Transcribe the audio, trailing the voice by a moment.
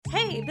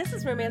Hey, this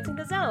is Romancing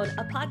the Zone,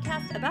 a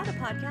podcast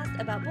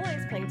about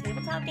boys playing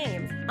tabletop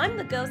games. I'm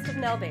the ghost of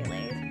Nell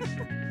Bailey.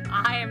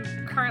 I am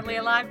currently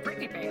alive,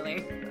 Brittany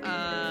Bailey.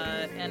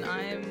 And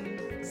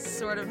I'm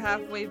sort of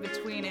halfway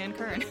between Ann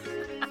Kern.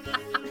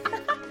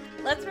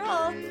 Let's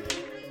roll.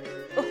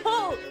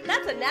 Oh,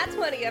 that's a nat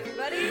 20,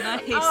 everybody.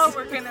 Nice. Oh,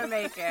 we're gonna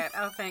make it.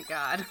 Oh, thank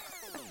God.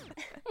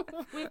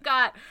 We've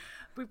got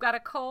a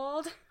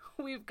cold.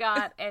 We've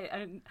got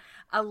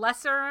a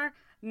lesser,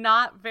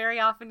 not very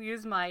often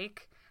used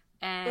mic.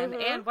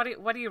 And what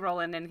are you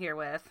rolling in here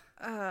with?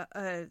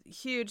 A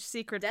huge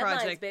secret Deadlines,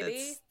 project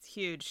baby. that's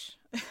huge.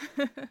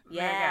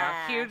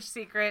 Yeah. There you go. Huge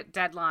secret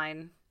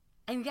deadline.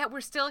 And yet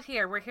we're still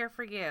here. We're here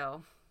for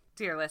you,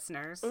 dear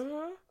listeners.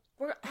 Mm-hmm.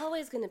 We're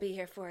always going to be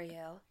here for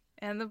you.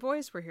 And the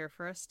boys were here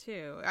for us,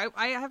 too.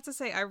 I have to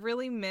say, I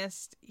really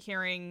missed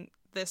hearing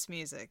this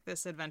music,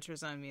 this Adventure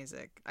Zone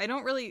music. I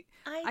don't know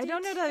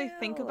how to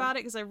think about it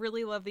because I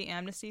really love the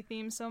Amnesty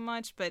theme so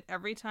much, but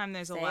every time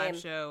there's a live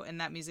show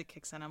and that music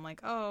kicks in, I'm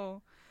like,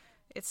 oh,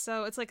 it's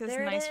like this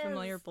there nice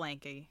familiar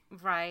blankie.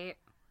 Right.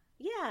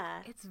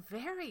 Yeah. It's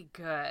very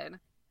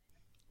good.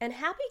 And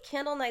happy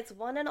Candle Nights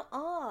one and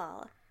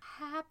all.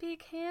 Happy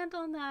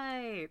Candle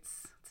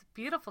Nights. It's a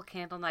beautiful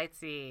Candle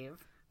Nights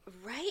Eve.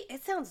 Right?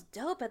 It sounds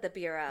dope at the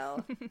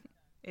Bureau.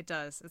 It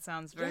does. It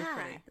sounds very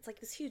pretty. It's like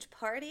this huge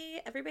party.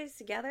 Everybody's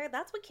together.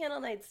 That's what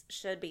Candle Nights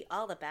should be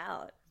all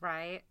about.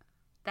 Right.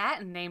 That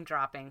and name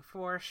dropping,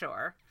 for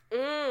sure.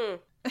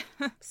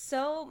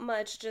 So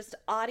much just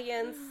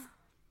audience,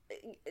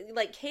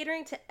 like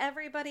catering to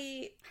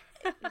everybody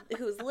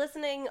who's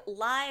listening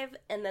live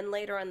and then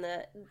later on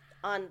the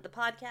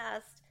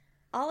podcast.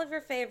 All of your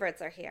favorites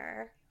are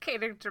here.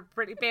 Catered to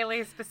Brittany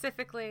Bailey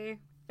specifically.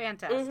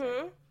 Fantastic.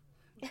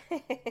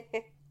 Mm-hmm.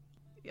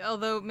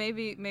 Although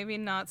maybe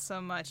not so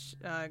much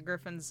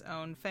Griffin's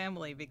own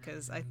family,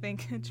 because I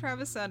think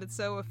Travis sounded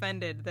so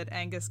offended that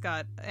Angus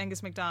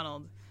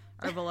McDonald,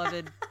 our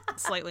beloved,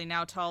 slightly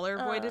now taller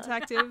boy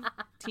detective,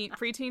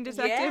 preteen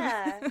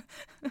detective,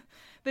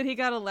 that he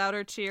got a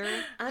louder cheer.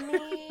 I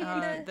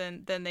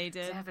mean, than they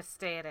did.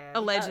 Devastated.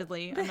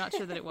 Allegedly, I'm not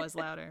sure that it was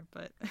louder,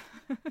 but.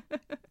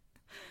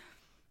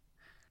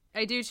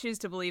 I do choose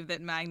to believe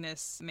that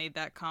Magnus made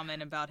that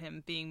comment about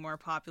him being more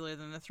popular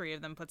than the three of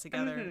them put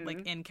together,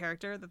 like in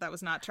character, that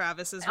was not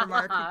Travis's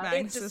remark.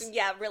 It just,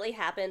 really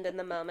happened in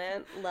the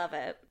moment. Love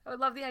it. I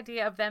would love the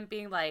idea of them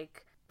being,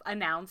 like,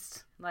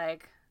 announced,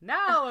 like,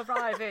 now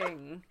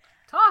arriving,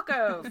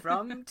 Taco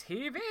from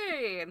TV.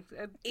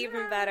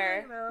 Even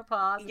better.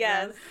 Pause.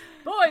 Yes.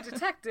 Boy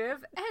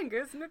Detective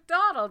Angus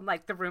McDonald.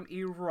 Like, the room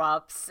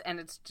erupts,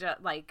 and it's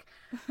just, like,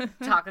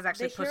 Taco's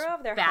actually The pushed hero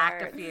of their back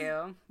heart. a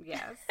few.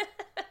 Yes.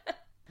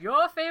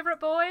 Your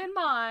favorite boy and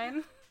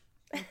mine,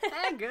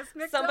 Angus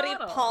McDonald. Somebody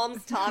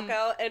palms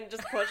Taco and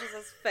just pushes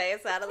his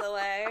face out of the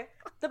way.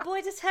 The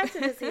boy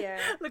detective is here.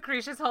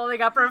 Lucretia's holding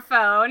up her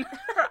phone.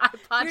 Her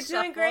iPod You're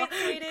shuffle. doing great,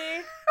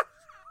 sweetie.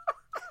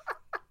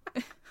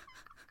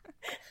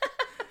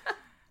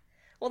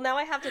 Well, now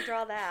I have to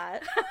draw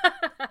that.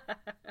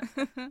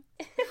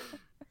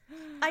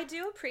 I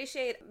do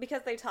appreciate,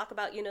 because they talk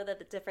about,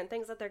 the different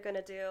things that they're going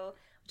to do,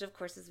 which of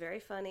course is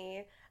very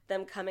funny,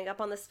 them coming up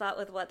on the spot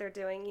with what they're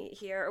doing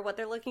here or what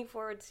they're looking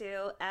forward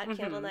to at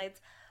Candle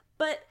Nights.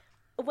 But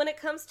when it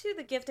comes to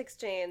the gift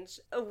exchange,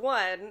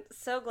 one,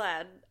 so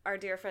glad our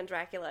dear friend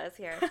Dracula is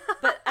here.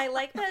 But I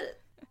like that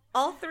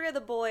all three of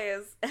the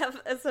boys have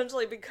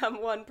essentially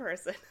become one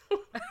person.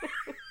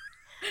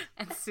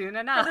 And soon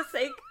enough, For the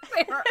sake,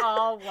 they were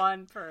all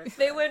one person.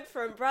 they went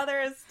from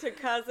brothers to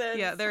cousins.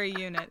 Yeah, they're a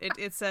unit.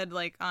 It said,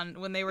 like,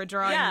 when they were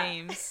drawing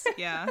names,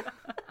 it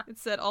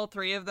said all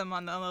three of them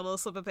on the little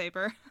slip of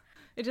paper.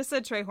 It just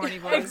said Trey Horny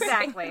Boys.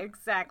 Exactly.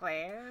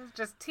 It was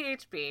just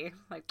THB.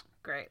 Like,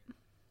 great.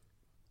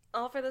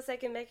 All for the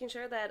sake of making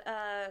sure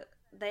that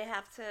they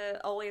have to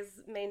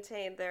always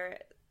maintain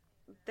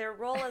their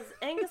role as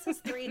Angus's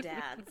three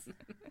dads.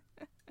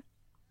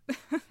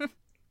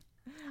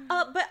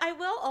 But I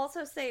will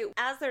also say,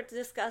 as they're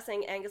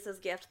discussing Angus's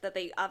gift that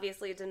they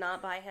obviously did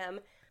not buy him,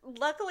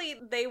 luckily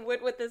they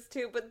went with this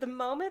too, but the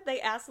moment they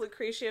asked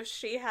Lucretia if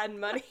she had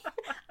money,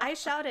 I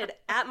shouted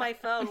at my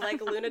phone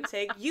like a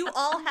lunatic, you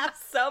all have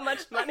so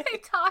much money. They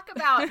talk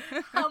about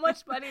how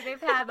much money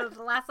they've had over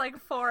the last,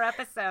 4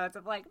 episodes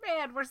of,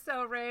 man, we're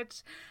so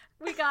rich.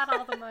 We got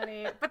all the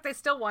money. But they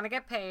still want to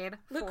get paid,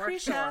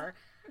 Lucretia, for sure.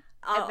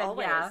 And then,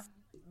 always.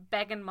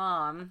 begging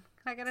Mom,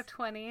 can I get a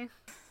 20?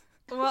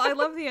 Well, I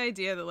love the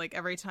idea that,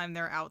 every time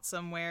they're out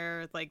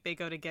somewhere, they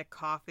go to get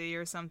coffee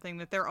or something,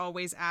 that they're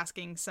always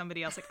asking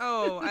somebody else,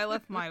 oh, I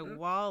left my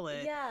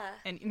wallet. Yeah.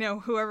 And,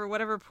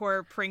 whatever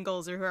poor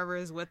Pringles or whoever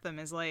is with them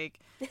is like,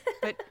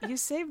 but you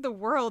saved the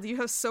world. You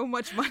have so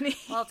much money.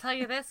 Well, I'll tell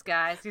you this,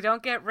 guys. You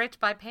don't get rich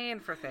by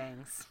paying for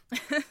things.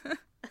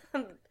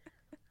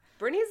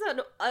 Brittany's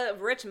a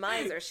rich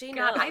miser. She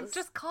knows. God, I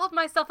just called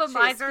myself a She's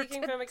miser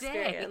speaking today. from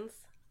experience.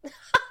 It's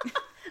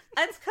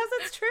because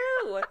it's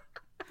true.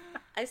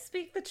 I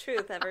speak the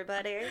truth,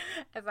 everybody.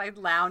 As I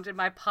lounge in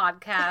my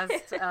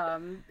podcast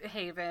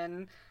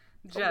haven,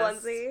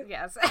 just onesie.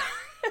 Yes.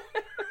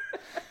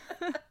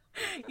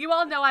 You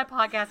all know I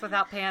podcast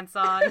without pants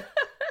on.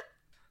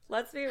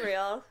 Let's be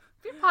real.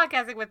 If you're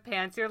podcasting with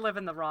pants, you're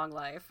living the wrong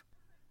life.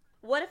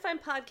 What if I'm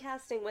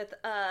podcasting with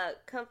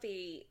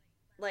comfy,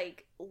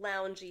 like,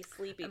 loungy,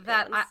 sleepy pants?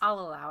 That I'll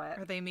allow it.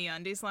 Are they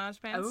MeUndies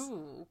lounge pants?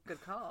 Ooh,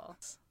 good call.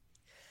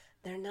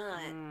 They're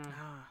not.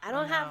 Oh, I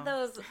don't have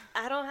those.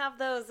 I don't have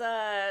those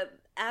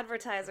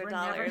advertiser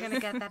dollars. We're never gonna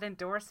get that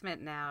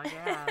endorsement now.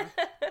 Yeah.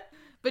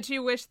 But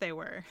you wish they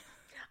were.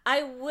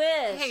 I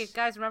wish. Hey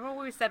guys, remember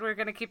when we said we were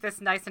gonna keep this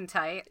nice and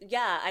tight?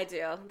 Yeah, I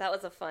do. That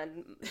was a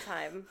fun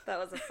time. That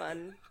was a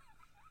fun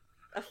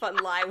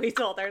lie we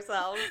told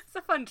ourselves. It's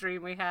a fun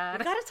dream we had.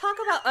 We gotta talk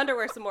about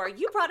underwear some more.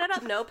 You brought it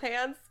up, no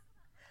pants.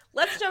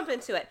 Let's jump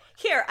into it.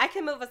 Here, I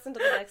can move us into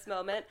the next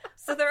moment.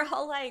 So they're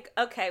all like,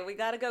 okay, we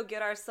gotta go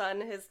get our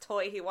son his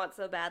toy he wants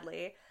so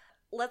badly.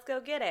 Let's go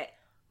get it.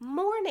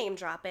 More name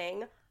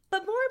dropping,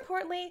 but more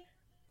importantly,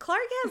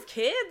 Clark has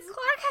kids.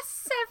 Clark has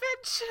 7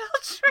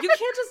 children. You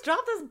can't just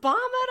drop this bomb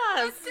at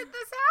us. When did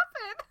this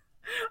happen?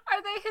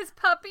 Are they his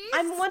puppies?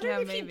 I'm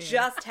wondering if maybe. he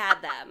just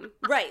had them.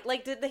 Right,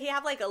 like did he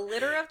have like a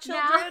litter of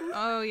children?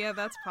 Oh, yeah,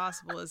 that's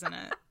possible, isn't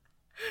it?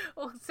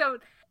 Well, so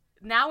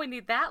now we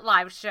need that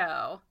live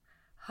show.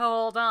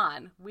 Hold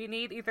on. We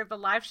need either the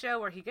live show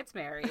where he gets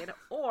married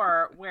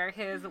or where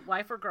his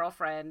wife or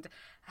girlfriend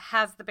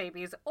has the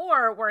babies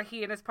or where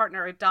he and his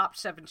partner adopt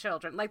 7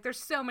 children. Like, there's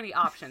so many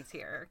options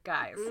here,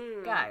 guys.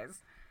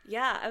 Guys.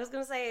 Yeah, I was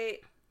going to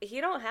say,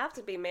 he don't have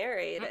to be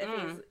married if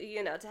he's,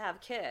 to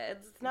have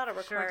kids. It's not a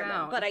requirement.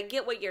 don't. But I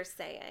get what you're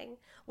saying.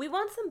 We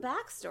want some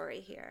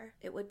backstory here.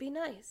 It would be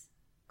nice.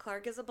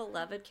 Clark is a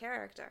beloved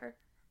character.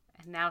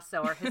 And now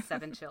so are his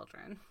 7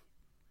 children.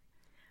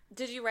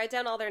 Did you write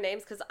down all their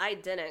names? Because I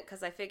didn't,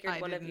 because I figured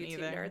one of you didn't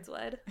two either. nerds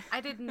would. I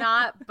did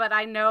not, but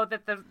I know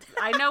that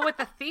I know what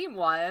the theme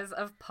was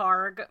of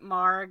Parg,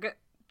 Marg,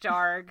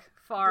 Jarg,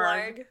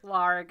 Farg,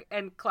 Larg,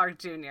 and Clark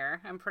Jr.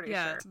 I'm pretty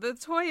Yeah, sure. the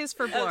toy is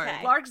for Blarg.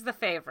 Okay. Larg's the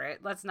favorite.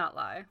 Let's not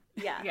lie.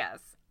 Yeah. Yes.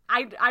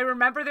 I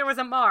remember there was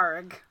a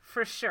Marg,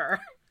 for sure.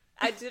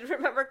 I did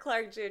remember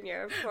Clark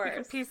Jr., of We can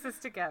course. piece this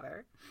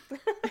together.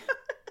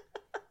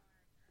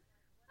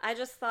 I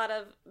just thought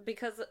of,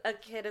 because a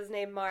kid is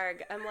named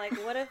Marg, I'm like,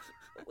 what if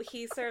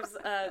he serves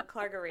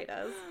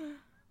Clargaritas?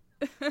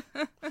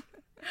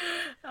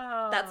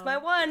 Oh. That's my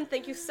one.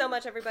 Thank you so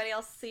much, everybody.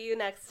 I'll see you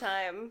next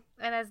time.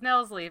 And as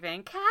Nell's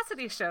leaving,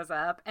 Cassidy shows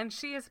up, and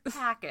she is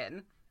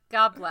packing.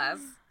 God bless.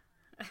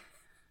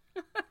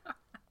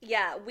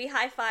 Yeah, we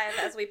high five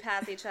as we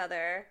pass each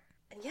other.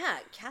 And yeah,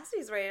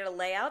 Cassidy's ready to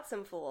lay out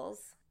some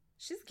fools.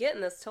 She's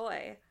getting this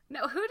toy.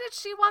 No, who did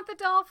she want the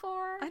doll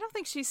for? I don't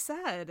think she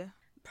said.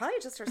 Probably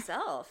just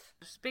herself.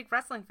 She's a big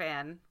wrestling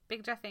fan.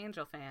 Big Jeff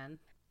Angel fan.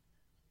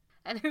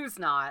 And who's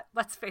not?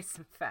 Let's face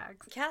some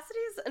facts.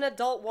 Cassidy's an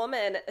adult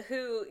woman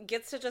who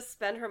gets to just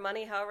spend her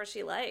money however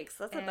she likes.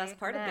 That's the best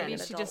part of being Maybe an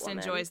she adult just woman.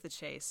 enjoys the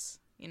chase.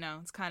 You know,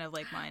 it's kind of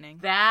like mining.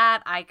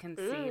 That I can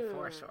see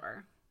for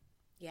sure.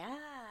 Yeah.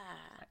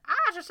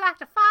 I just like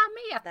to find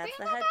me a That's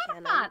thing the I gotta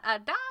headcanon. find. A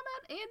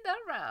diamond in the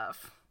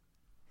rough.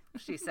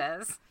 She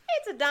says.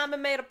 It's a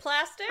diamond made of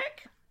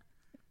plastic.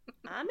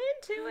 I'm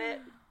into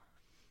it.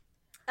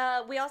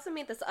 We also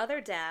meet this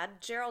other dad,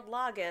 Gerald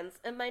Loggins,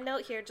 and my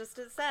note here just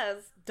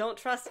says, don't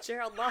trust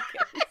Gerald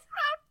Loggins.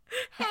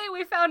 Hey,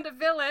 we found a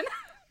villain.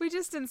 We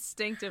just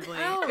instinctively,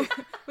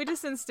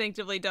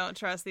 don't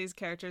trust these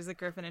characters that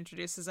Griffin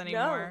introduces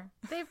anymore.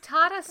 They've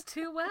taught us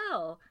too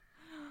well.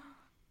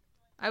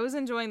 I was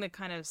enjoying the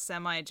kind of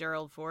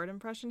semi-Gerald Ford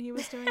impression he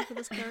was doing for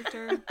this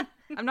character.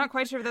 I'm not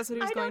quite sure if that's what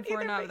he was I going don't for or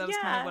either, not, but but that was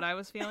kind yeah. of what I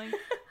was feeling.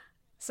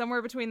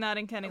 Somewhere between that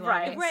and Kenny Loggins.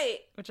 Right. Right.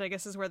 Which I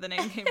guess is where the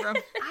name came from.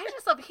 I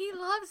just love, he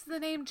loves the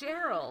name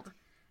Gerald.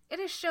 It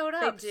has showed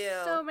up do.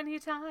 so many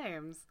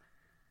times.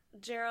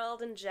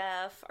 Gerald and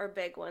Jeff are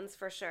big ones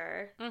for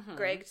sure. Mm-hmm.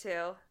 Greg,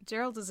 too.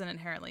 Gerald is an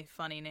inherently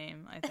funny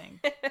name, I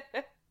think.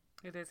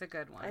 It is a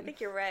good one. I think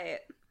you're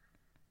right.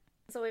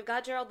 So we've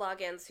got Gerald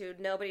Loggins, who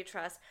nobody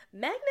trusts.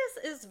 Magnus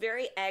is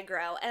very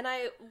aggro, and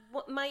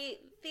my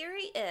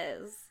theory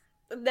is...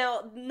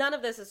 Now, none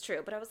of this is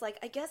true, but I was like,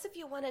 I guess if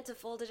you wanted to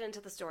fold it into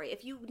the story,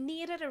 if you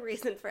needed a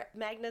reason for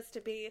Magnus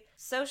to be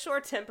so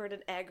short-tempered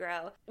and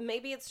aggro,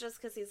 maybe it's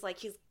just because he's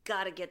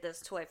got to get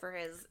this toy for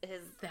his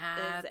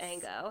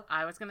Ango.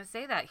 I was going to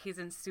say that. He's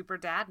in super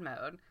dad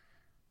mode.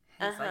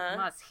 He's like,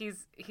 must.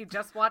 He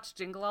just watched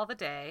Jingle All the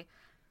Day,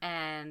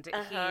 and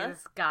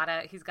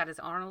he's got his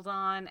Arnold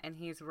on, and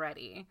he's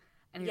ready.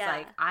 And he's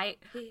like,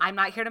 I'm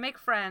not here to make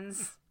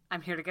friends.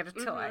 I'm here to get a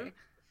toy. Mm-hmm.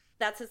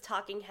 That's his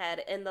talking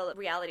head in the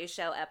reality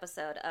show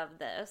episode of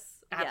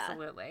this.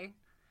 Absolutely.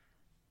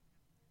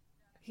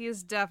 He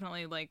is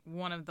definitely like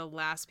one of the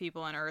last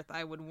people on Earth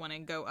I would want to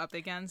go up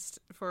against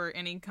for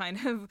any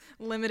kind of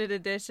limited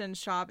edition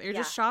shop or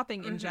just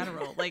shopping in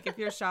general. Like if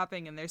you're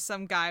shopping and there's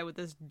some guy with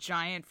this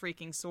giant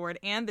freaking sword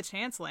and the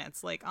chance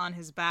lance like on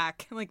his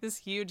back, like this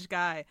huge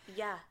guy.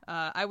 Yeah.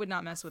 I would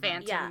not mess with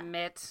him. Phantom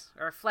mitt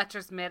or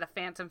Fletcher's mitt, a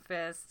phantom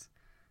fist.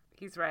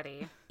 He's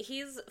ready.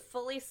 He's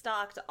fully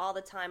stocked all the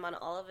time on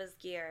all of his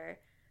gear.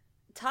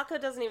 Taco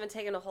doesn't even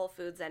take into Whole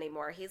Foods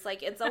anymore. He's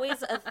like, it's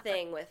always a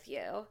thing with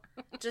you.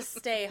 Just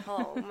stay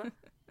home.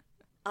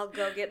 I'll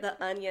go get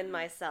the onion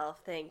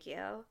myself, thank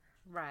you.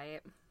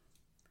 Right.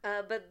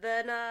 But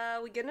then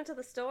we get into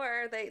the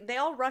store. They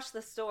all rush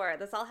the store.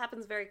 This all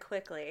happens very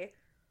quickly.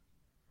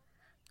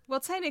 Well,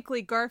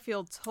 technically,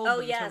 Garfield told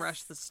them to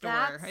rush the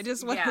store. I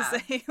just want to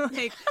say,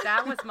 like...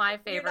 That was my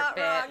favorite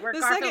bit, where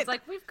Garfield's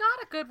like, we've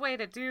got a good way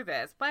to do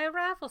this, by a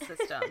raffle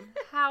system.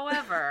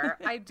 However,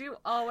 I do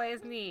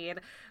always need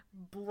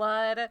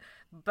blood,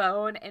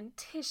 bone, and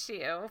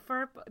tissue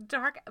for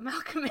dark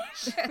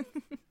amalgamation.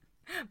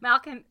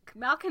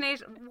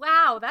 Malcanation.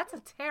 Wow, that's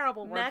a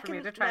terrible word for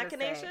me to try to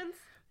say.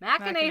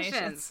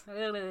 Machinations.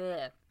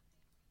 There's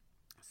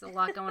a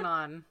lot going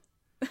on.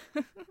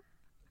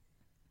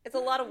 It's a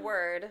lot of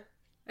word.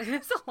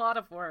 It's a lot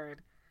of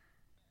word.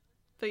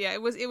 But yeah,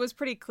 it was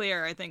pretty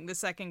clear, I think, the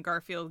second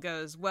Garfield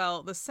goes,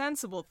 well, the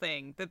sensible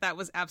thing, that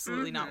was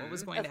absolutely not what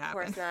was going to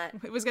happen. Of course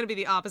not. It was going to be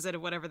the opposite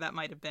of whatever that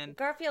might have been.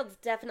 Garfield's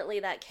definitely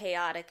that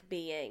chaotic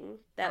being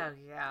that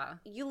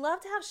you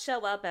love to have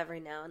show up every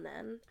now and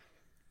then.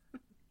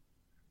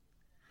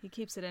 He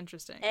keeps it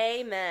interesting.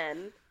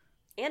 Amen.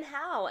 And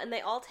how? And they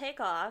all take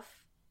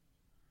off.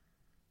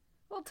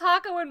 Well,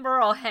 Taco and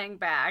Merle hang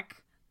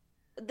back.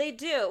 They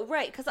do,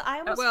 right, because I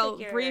almost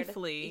figured...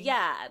 briefly.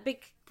 Yeah.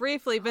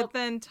 Briefly, but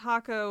then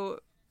Taco,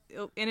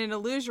 in an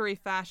illusory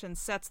fashion,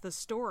 sets the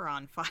store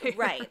on fire.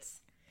 Right.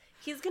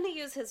 He's going to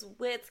use his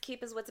wits,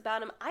 keep his wits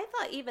about him. I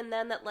thought even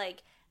then that,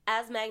 like,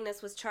 as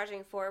Magnus was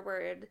charging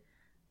forward,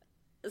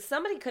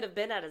 somebody could have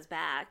been at his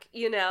back,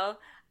 you know?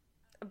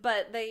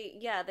 But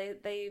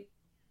they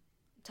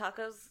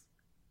Taco's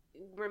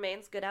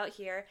remains good out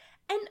here.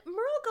 And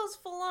Merle goes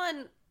full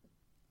on...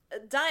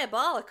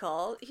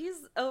 diabolical.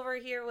 He's over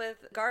here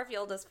with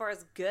Garfield as far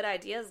as good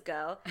ideas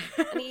go,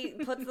 and he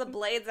puts the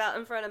blades out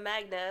in front of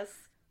Magnus.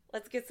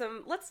 Let's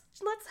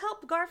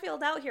help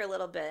Garfield out here a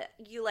little bit.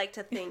 You like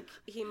to think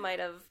he might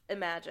have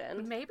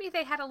imagined. Maybe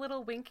they had a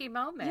little winky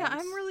moment. Yeah,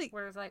 I'm really...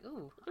 where it's like,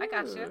 ooh, I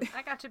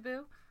got you,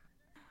 boo.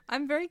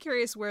 I'm very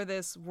curious where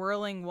this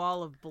whirling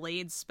wall of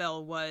blades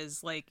spell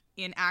was, like,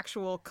 in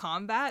actual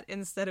combat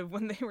instead of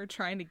when they were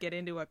trying to get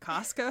into a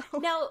Costco.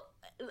 Now,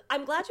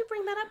 I'm glad you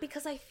bring that up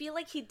because I feel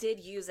like he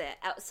did use it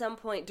at some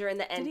point during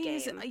the end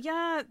game.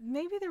 Yeah,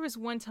 maybe there was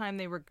one time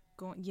they were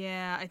going...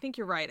 Yeah, I think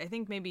you're right. I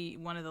think maybe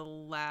one of the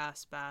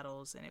last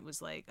battles, and it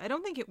was like... I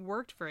don't think it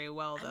worked very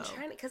well, though.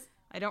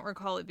 I don't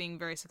recall it being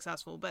very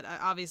successful, but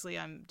obviously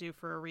I'm due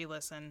for a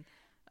re-listen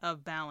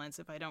of Balance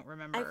if I don't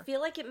remember. I feel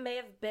like it may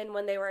have been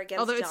when they were against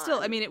Although John. It's still,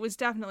 I mean, it was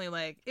definitely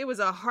like, it was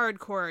a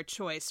hardcore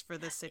choice for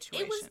this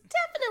situation. It was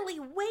definitely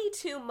way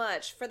too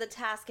much for the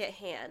task at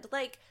hand.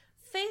 Like,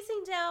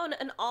 facing down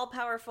an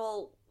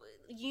all-powerful,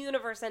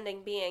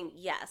 universe-ending being,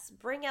 yes,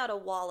 bring out a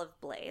wall of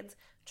blades.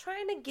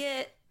 Trying to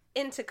get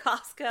into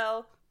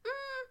Costco,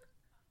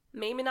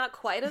 maybe not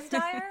quite as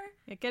dire.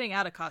 Yeah, getting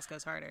out of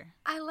Costco's harder.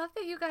 I love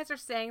that you guys are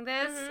saying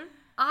this. Mm-hmm.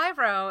 I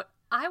wrote,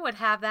 I would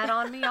have that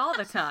on me all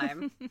the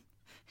time.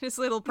 His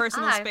little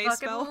personal space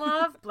spell. I fucking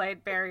love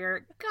Blade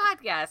Barrier. God,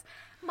 yes.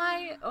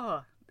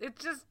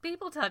 It's just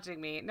people touching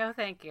me. No,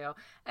 thank you.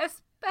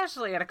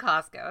 Especially at a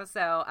Costco.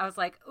 So I was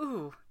like,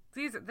 ooh,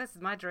 this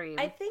is my dream.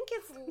 I think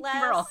it's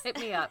less... Merle, hit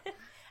me up.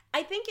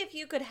 I think if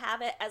you could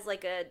have it as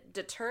like a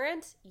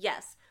deterrent,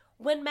 yes.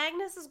 When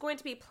Magnus is going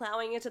to be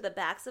plowing into the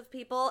backs of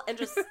people and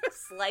just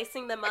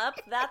slicing them up,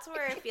 that's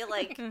where I feel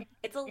like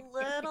it's a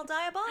little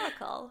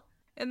diabolical.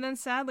 And then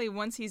sadly,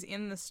 once he's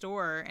in the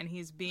store and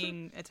he's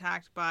being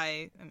attacked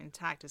by, I mean,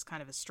 attacked is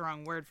kind of a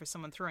strong word for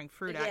someone throwing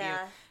fruit at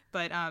you,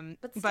 but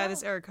by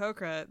this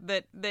Aarakocra,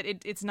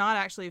 it's not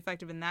actually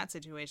effective in that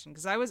situation.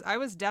 Because I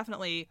was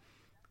definitely,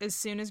 as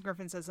soon as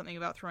Griffin said something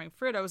about throwing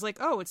fruit, I was like,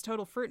 oh, it's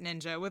total Fruit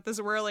Ninja with this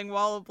whirling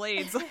wall of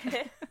blades.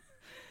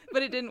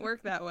 But it didn't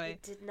work that way.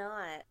 It did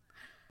not.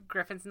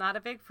 Griffin's not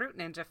a big Fruit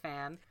Ninja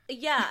fan.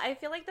 Yeah, I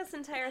feel like this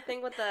entire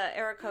thing with the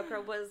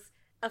Aarakocra was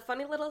a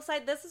funny little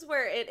aside. This is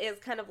where it is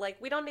kind of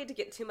like, we don't need to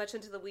get too much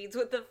into the weeds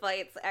with the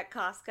fights at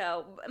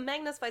Costco.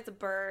 Magnus fights a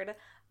bird.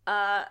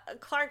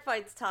 Clark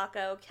fights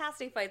Taco.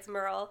 Cassidy fights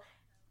Merle.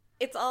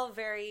 It's all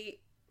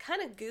very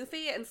kind of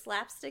goofy and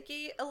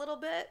slapsticky a little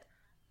bit.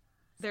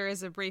 There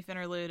is a brief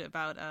interlude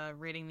about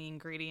rating the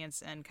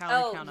ingredients and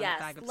calorie count on a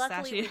bag of pistachios.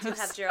 Luckily we do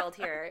have Gerald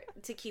here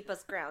to keep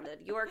us grounded.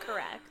 You are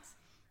correct.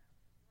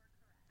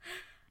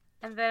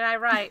 And then I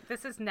write,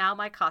 this is now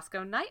my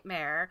Costco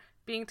nightmare.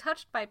 Being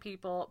touched by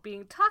people,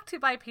 being talked to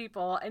by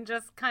people, and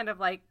just kind of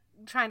like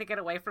trying to get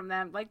away from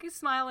them. Like you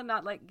smile and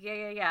not like,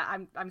 yeah,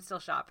 I'm still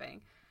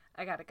shopping.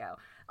 I gotta go.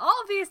 All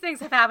of these things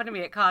have happened to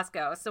me at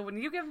Costco. So when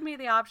you give me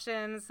the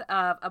options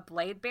of a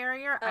Blade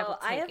Barrier, I will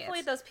take it. I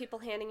avoid those people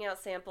handing out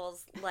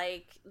samples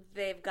like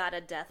they've got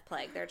a death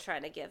plague they're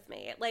trying to give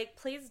me. Like,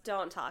 please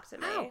don't talk to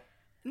me. Oh,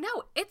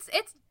 no, it's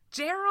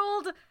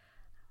Gerald.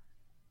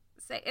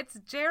 It's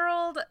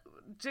Gerald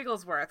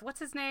Jigglesworth. What's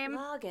his name?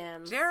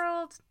 Loggins.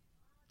 Gerald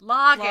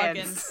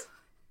Loggins.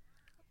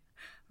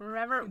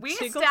 Remember, we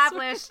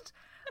established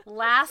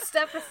last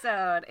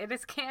episode, it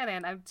is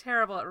canon, I'm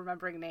terrible at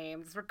remembering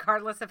names,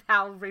 regardless of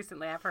how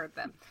recently I've heard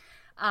them.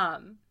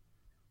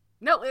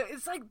 No,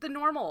 it's like the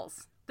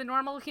normals, the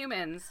normal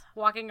humans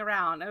walking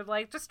around, and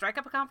like just strike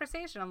up a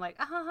conversation. I'm like,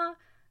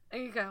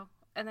 there you go.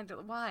 And then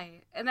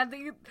why? And then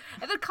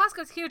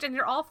Costco's huge, and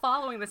you're all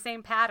following the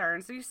same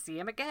pattern. So you see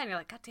him again. You're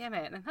like, God damn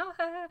it!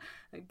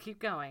 And keep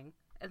going.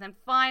 And then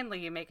finally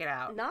you make it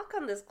out. Knock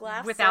on this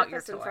glass without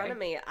surface your in toy. front of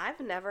me. I've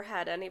never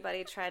had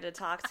anybody try to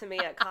talk to me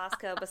at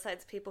Costco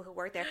besides people who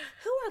work there,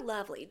 who are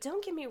lovely.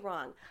 Don't get me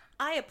wrong.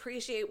 I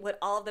appreciate what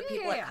all of the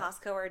people at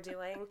Costco are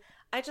doing.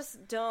 I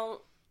just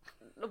don't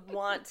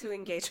want to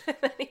engage with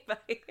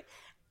anybody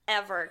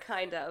ever,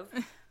 kind of.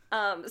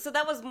 So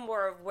that was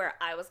more of where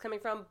I was coming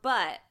from,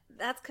 but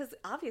that's because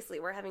obviously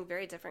we're having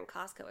very different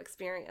Costco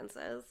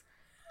experiences.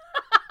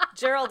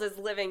 Gerald is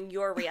living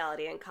your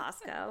reality in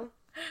Costco.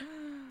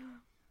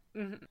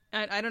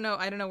 I don't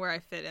know where I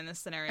fit in this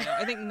scenario.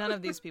 I think none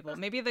of these people.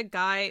 Maybe the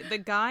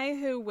guy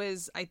who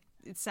was,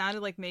 it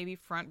sounded like maybe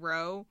front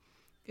row,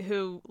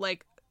 who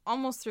like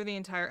almost through the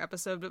entire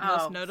episode, but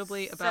most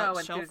notably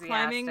about shelf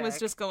climbing, was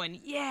just going,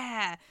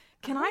 yeah.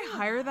 Can I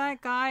hire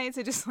that guy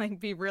to just like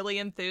be really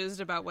enthused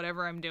about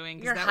whatever I'm doing?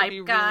 Because that would be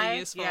really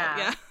useful.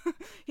 Yeah.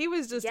 He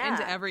was just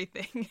into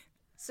everything.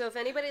 So if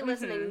anybody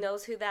listening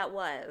knows who that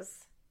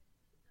was,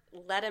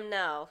 let him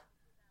know.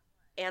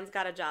 Anne's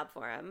got a job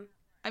for him.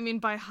 I mean,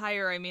 by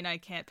hire, I mean I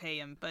can't pay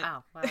him, but...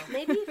 Oh, well.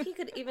 Maybe if he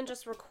could even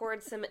just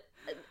record some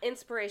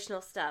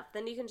inspirational stuff,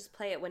 then you can just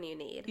play it when you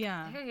need.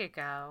 Yeah. There you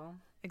go.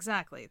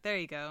 Exactly. There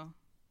you go.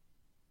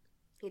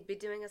 He'd be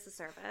doing us a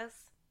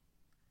service.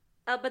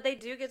 But they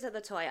do get to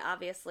the toy,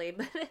 obviously,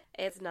 but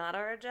it's not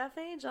our Jeff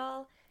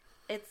Angel.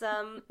 It's,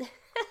 fucking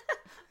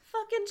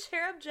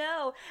Cherub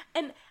Joe.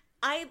 And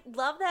I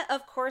love that,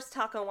 of course,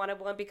 Taco wanted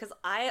one, because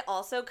I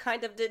also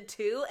kind of did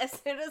too, as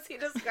soon as he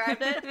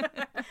described it.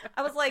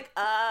 I was like,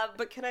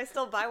 but can I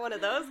still buy one of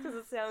those? Because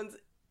it sounds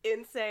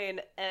insane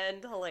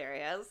and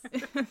hilarious.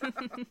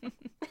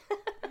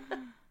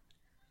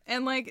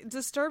 And, like,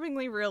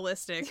 disturbingly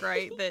realistic,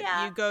 right?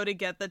 That you go to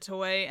get the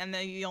toy, and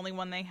the only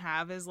one they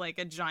have is, like,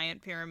 a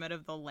giant pyramid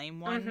of the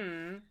lame one.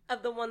 Mm-hmm.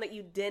 Of the one that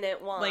you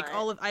didn't want. Like,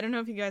 I don't know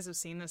if you guys have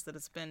seen this, that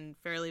it's been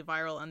fairly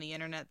viral on the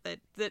internet,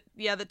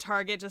 that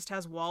Target just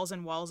has walls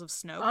and walls of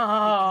Snoke,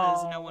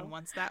 because no one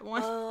wants that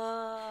one.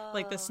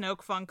 Like, the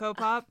Snoke Funko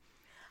Pop.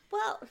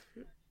 Well...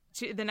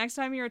 The next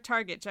time you're at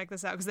Target, check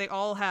this out, because they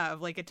all have,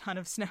 like, a ton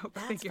of Snoke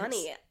figures. That's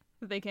funny.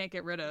 That they can't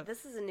get rid of.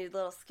 This is a new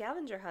little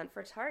scavenger hunt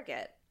for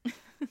Target.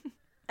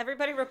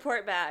 Everybody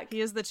report back.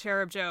 He is the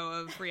Cherub Joe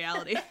of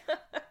reality.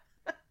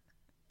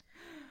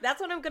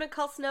 That's what I'm going to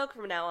call Snoke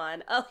from now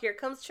on. Oh, here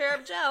comes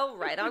Cherub Joe,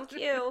 right on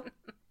cue.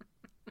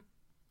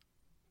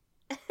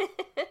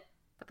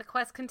 But the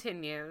quest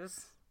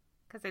continues,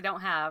 because they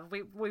don't have...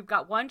 We've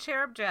got one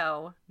Cherub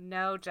Joe,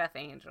 no Jeff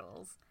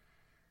Angels.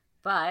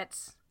 But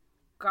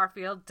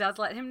Garfield does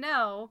let him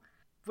know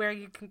where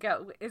you can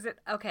go. Is it,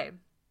 okay,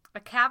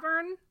 a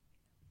cavern?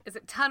 Is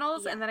it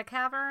tunnels and then a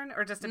cavern,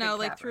 or just a big cavern? No,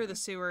 like through the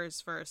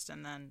sewers first,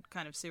 and then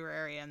kind of sewer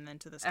area, and then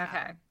to this cavern.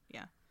 Okay.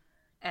 Yeah.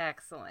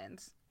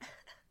 Excellent.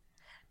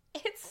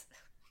 It's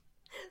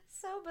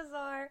so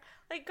bizarre.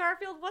 Like,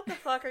 Garfield, what the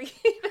fuck are you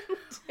even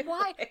doing?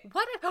 Why?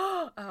 What?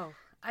 Oh,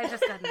 I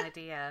just got an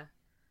idea.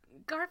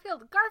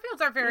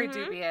 Garfields are very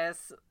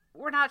dubious.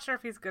 We're not sure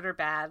if he's good or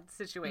bad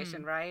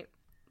situation, right?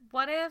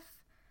 What if...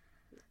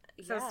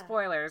 So,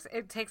 spoilers.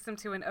 It takes them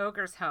to an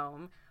ogre's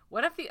home.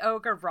 What if the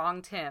ogre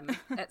wronged him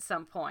at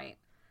some point?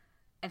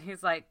 And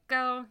he's like,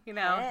 go,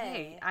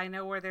 hey, I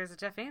know where there's a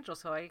Jeff Angel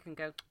toy. You can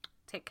go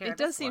take care of this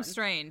one. It does seem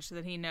strange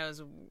that he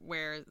knows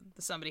where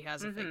somebody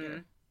has a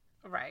figure.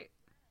 Right.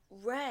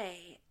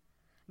 Right.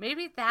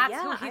 Maybe that's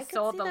who he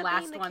sold the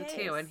last one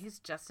to, and he's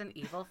just an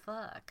evil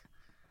fuck.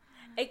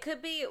 It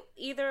could be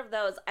either of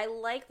those. I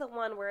like the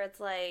one where it's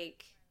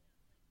like,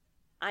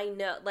 I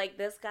know, like,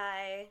 this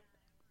guy...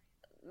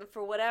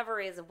 for whatever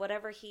reason,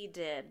 whatever he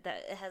did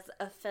that has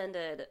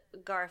offended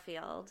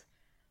Garfield,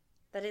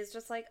 that is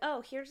just like,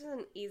 oh, here's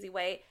an easy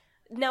way.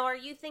 Now, are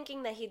you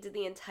thinking that he did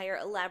the entire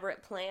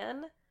elaborate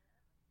plan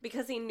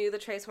because he knew the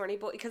Trace Horny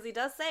Boy? Because he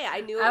does say,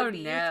 I knew it would be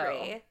you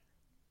three.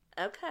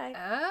 Okay.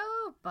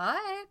 Oh,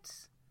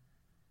 but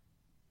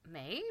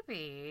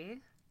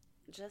maybe.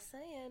 Just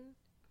saying.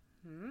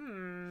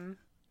 Hmm.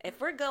 If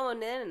we're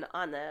going in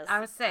on this, I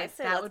would say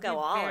that would be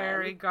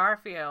very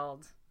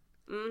Garfield.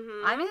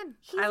 Mm-hmm. I'm in.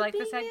 I like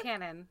this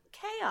headcanon.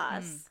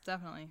 Chaos.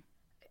 Definitely.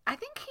 I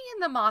think he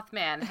and the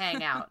Mothman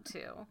hang out,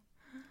 too.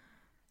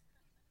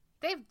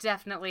 They've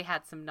definitely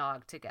had some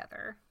nog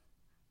together.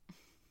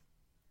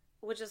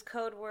 Which is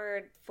code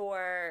word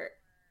for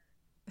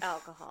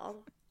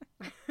alcohol.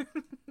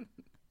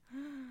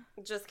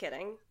 Just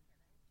kidding.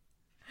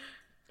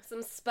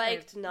 Some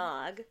spiked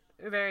nog.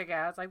 There you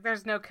go. It's like,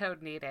 there's no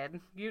code needed.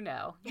 You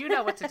know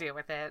what to do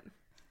with it.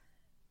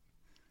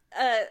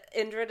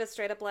 Indrid is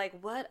straight up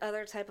like, what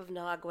other type of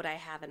nog would I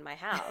have in my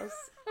house?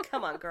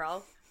 Come on,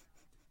 girl.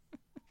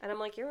 And I'm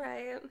like, you're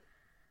right.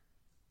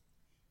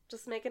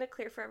 Just making it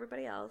clear for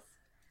everybody else.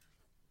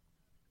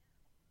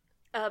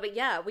 But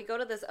yeah, we go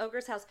to this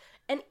ogre's house,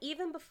 and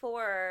even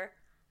before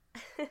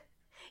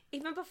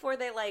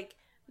they like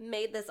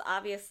made this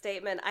obvious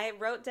statement. I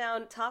wrote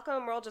down Taco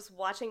and Merle just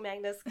watching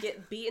Magnus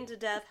get beaten to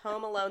death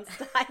Home Alone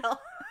style.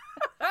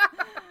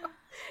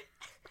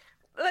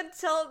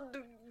 Until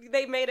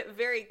they made it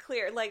very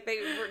clear, like they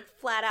were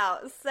flat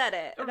out said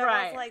it. And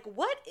I was like,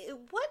 what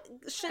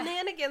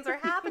shenanigans are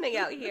happening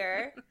out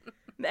here?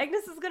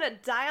 Magnus is gonna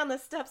die on the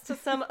steps to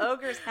some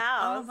ogre's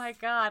house. Oh my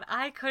god,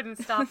 I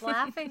couldn't stop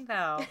laughing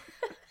though.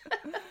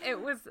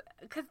 It was,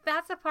 because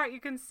that's a part you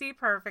can see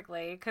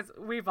perfectly, because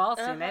we've all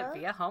seen it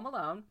via Home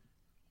Alone.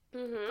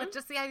 Mm-hmm. But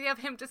just the idea of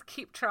him just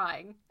keep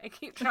trying and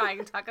keep trying.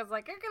 And Taco's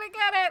like, you're gonna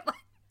get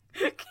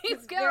it.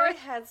 Keep going. Very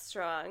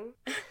headstrong.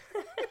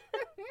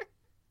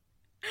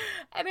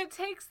 And it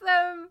takes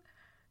them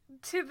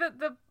to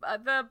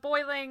the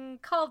boiling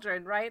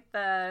cauldron, right?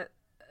 The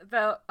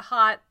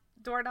hot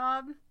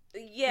doorknob.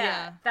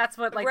 Yeah. That's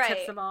what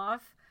tips him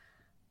off.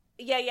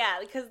 Yeah,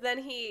 because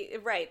then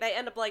they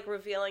end up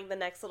revealing the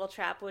next little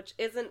trap, which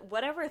isn't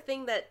whatever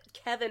thing that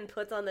Kevin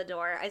puts on the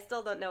door. I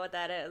still don't know what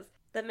that is.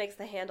 That makes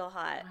the handle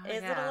hot.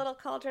 Is it a little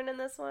cauldron in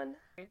this one?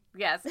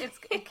 Yes, it's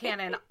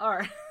canon.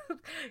 Or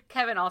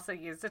Kevin also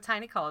used a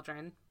tiny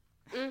cauldron,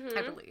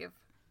 I believe.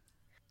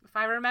 If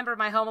I remember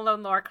my Home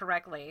Alone lore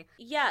correctly.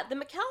 Yeah, the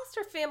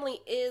McAllister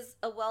family is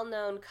a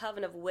well-known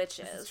coven of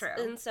witches. This is true.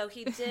 And so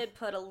he did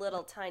put a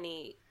little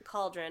tiny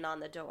cauldron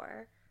on the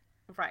door.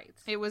 Right.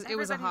 It was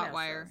a hot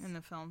wire in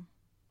the film.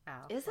 Oh,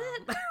 is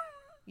it?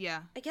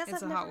 Yeah. I guess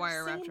it's I've a hot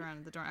wire never wrapped seen...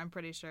 around the door. I'm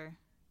pretty sure.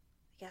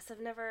 I guess I've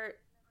never...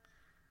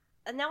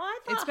 Now I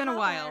thought it's been hot a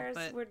while, wires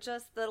but... were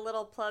just the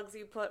little plugs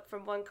you put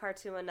from one car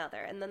to another,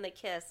 and then they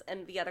kiss,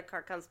 and the other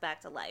car comes back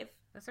to life.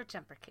 Those are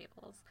jumper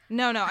cables.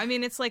 No. I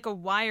mean, it's like a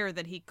wire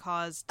that he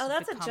caused to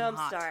that's a jump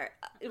hot. start.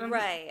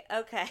 Right.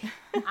 Okay.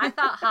 I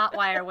thought hot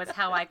wire was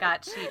how I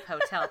got cheap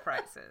hotel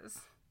prices.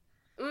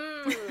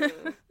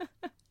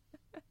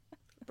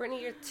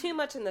 Brittany, you're too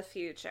much in the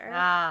future.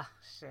 Ah,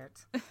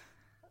 shit.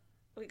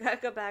 We gotta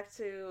go back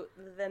to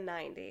the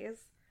 90s.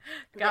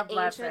 God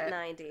bless ancient it.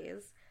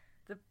 90s.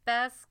 The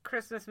best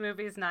Christmas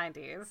movies,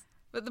 90s.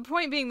 But the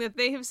point being that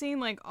they have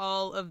seen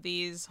all of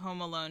these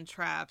Home Alone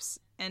traps,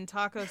 and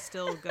Taco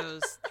still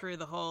goes through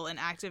the hole and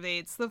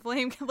activates the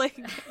flame,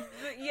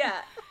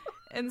 yeah,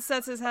 and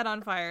sets his head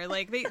on fire.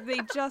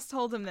 They just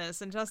told him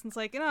this, and Justin's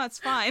like, no, it's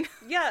fine.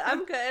 Yeah,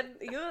 I'm good.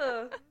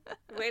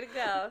 Way to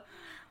go.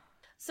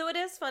 So it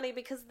is funny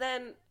because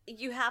then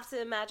you have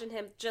to imagine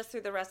him just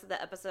through the rest of the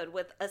episode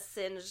with a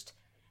singed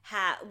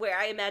hat, where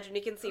I imagine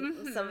you can see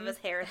some of his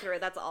hair through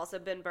it that's also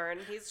been burned.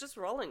 He's just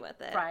rolling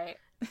with it. Right.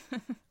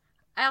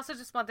 I also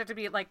just want there to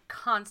be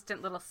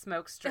constant little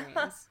smoke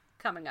streams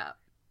coming up.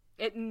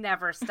 It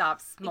never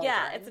stops smoldering.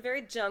 Yeah, it's a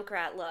very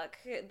Junkrat look.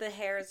 The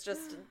hair is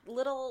just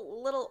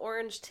little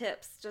orange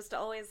tips, just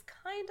always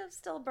kind of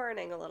still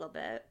burning a little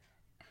bit.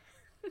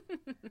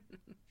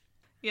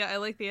 Yeah, I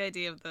like the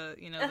idea of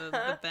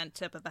the bent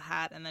tip of the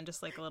hat and then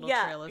just a little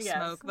trail of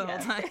smoke the whole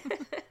time.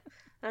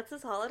 That's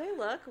his holiday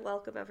look.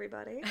 Welcome,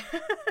 everybody.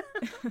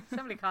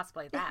 Somebody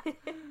cosplay that.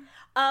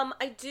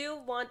 I do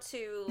want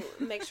to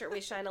make sure we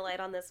shine a light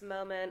on this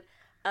moment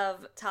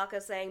of Taco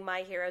saying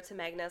 "my hero" to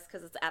Magnus,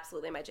 because it's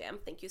absolutely my jam.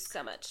 Thank you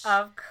so much.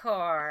 Of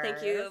course.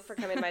 Thank you for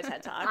coming to my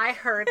TED Talk. I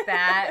heard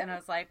that, and I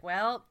was like,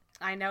 well,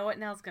 I know what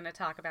Nell's going to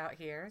talk about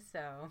here,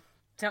 so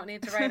don't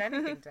need to write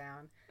anything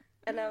down.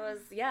 And I was,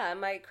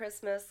 my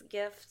Christmas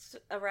gift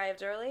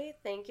arrived early.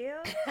 Thank you.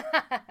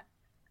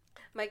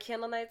 My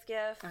Candle Nights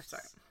gift. I'm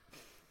sorry.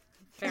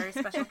 Very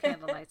special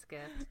Candle Nights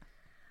gift.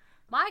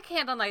 My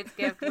Candle Nights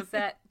gift was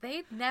that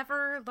they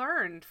never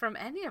learned from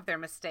any of their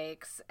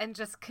mistakes and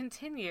just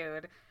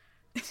continued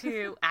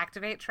to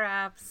activate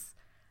traps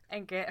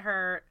and get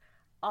her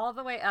all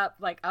the way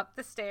up, up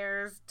the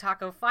stairs.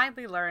 Taco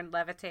finally learned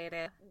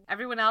levitated.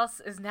 Everyone else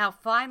is now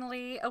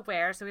finally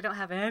aware, so we don't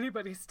have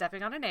anybody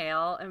stepping on a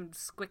nail and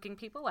squicking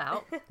people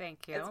out.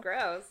 Thank you. It's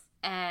gross.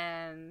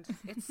 And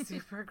it's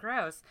super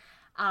gross.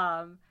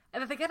 And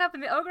then they get up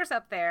and the ogre's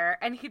up there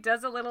and he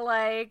does a little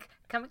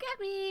come and get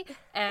me.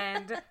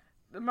 And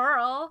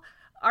Merle,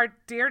 our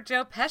dear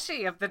Joe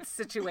Pesci of the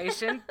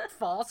situation,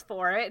 falls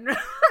for it and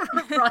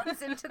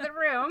runs into the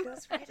room.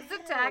 Goes right is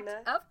attacked,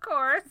 of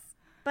course.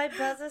 By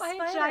Buzz's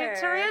spider. A giant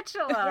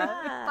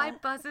tarantula. Yeah. By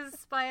Buzz's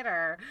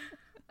spider.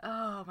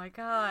 Oh my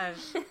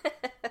gosh.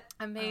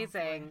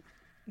 Amazing.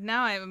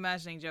 Now I'm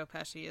imagining Joe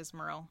Pesci as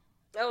Merle.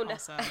 Oh no.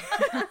 Also.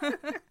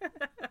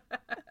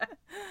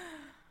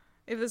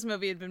 If this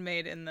movie had been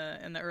made in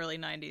the early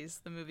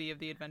 90s, the movie of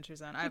The Adventure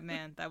Zone,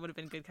 that would have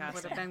been good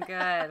casting. Would have been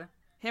good.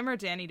 Him or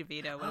Danny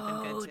DeVito would have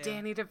been good too. Oh,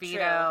 Danny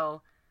DeVito.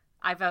 True.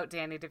 I vote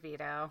Danny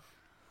DeVito.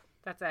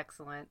 That's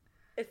excellent.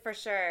 For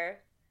sure.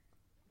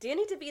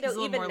 Danny DeVito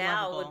even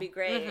now lovable. would be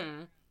great.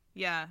 Mm-hmm.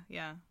 Yeah.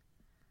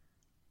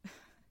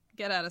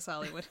 Get at us,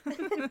 Hollywood.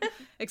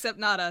 Except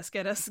not us.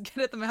 Get at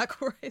the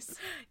McElroys.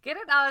 Get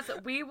at us.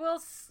 We will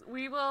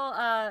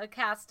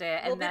cast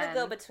it. We'll and be then, the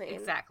go-between.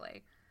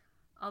 Exactly.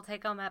 I'll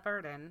take on that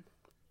burden.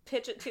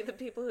 Pitch it to the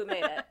people who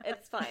made it.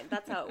 It's fine.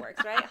 That's how it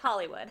works, right?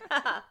 Hollywood.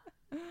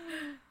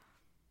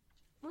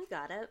 We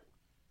got it.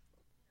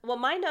 Well,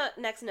 my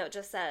next note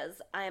just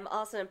says, I am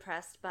also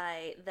impressed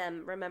by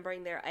them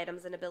remembering their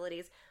items and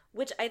abilities,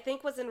 which I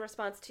think was in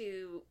response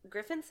to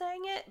Griffin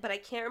saying it, but I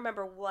can't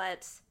remember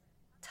what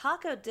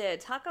Taco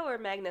did. Taco or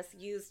Magnus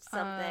used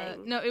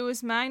something. No, it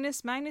was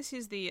Magnus. Magnus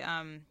used the,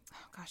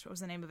 what was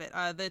the name of it?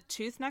 The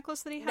tooth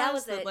necklace that he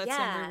has that lets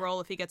him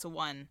reroll if he gets a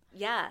 1.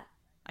 Yeah.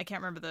 I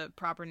can't remember the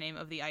proper name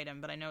of the item,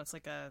 but I know it's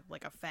like a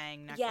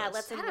fang necklace. Yeah,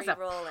 let's that is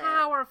re-roll a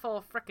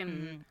powerful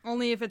freaking.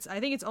 I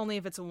think it's only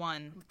if it's a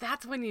 1.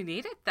 That's when you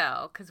need it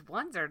though, because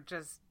 1s are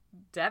just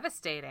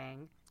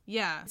devastating.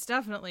 Yeah, it's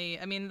definitely.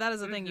 I mean, that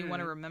is a thing you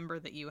want to remember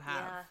that you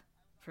have,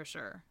 for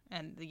sure.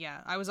 And yeah,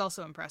 I was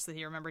also impressed that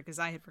he remembered because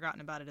I had forgotten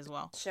about it as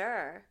well.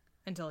 Sure.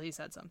 Until he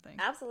said something.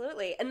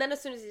 Absolutely. And then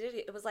as soon as he did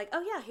it, it was like,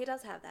 oh yeah, he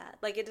does have that.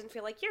 Like, it didn't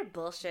feel like you're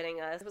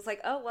bullshitting us. It was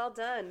like, oh, well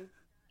done.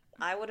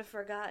 I would have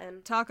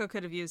forgotten. Taco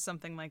could have used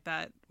something like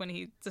that when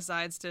he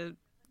decides to,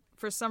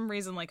 for some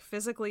reason, like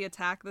physically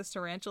attack this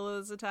tarantula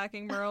that's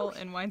attacking Merle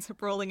and winds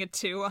up rolling a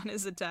 2 on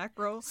his attack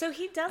roll. So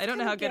he does. I don't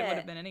know how good it would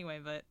have been anyway,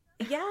 but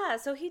yeah.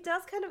 So he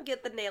does kind of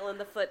get the nail in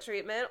the foot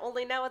treatment.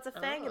 Only now it's a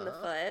fang in the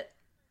foot.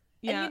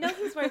 Yeah. And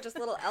he's wearing just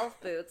little elf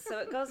boots, so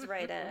it goes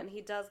right in.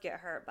 He does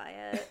get hurt by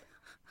it.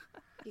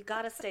 You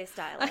gotta stay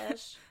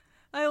stylish.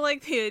 I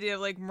like the idea of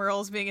like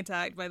Merle's being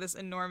attacked by this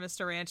enormous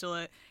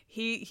tarantula.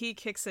 He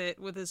kicks it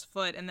with his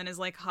foot and then is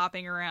like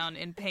hopping around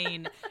in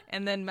pain.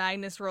 And then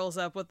Magnus rolls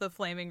up with the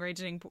flaming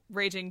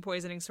raging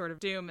poisoning sword of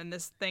doom, and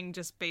this thing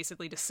just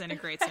basically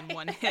disintegrates in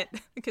one hit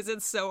because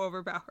it's so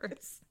overpowered.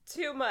 It's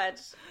too much.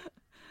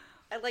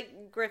 I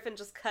like Griffin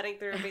just cutting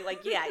through and being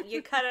like, yeah,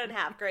 you cut it in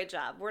half. Great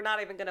job. We're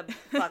not even gonna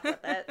fuck with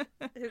it.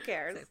 Who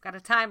cares? It's got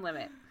a time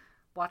limit.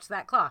 Watch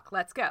that clock.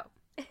 Let's go.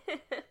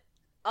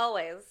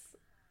 Always.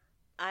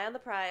 Eye on the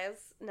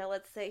prize. Now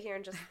let's sit here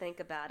and just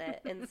think about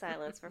it in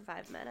silence for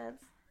 5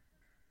 minutes.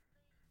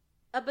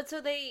 But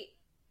so they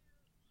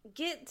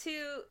get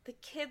to the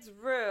kid's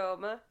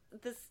room.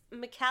 This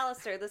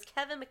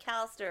Kevin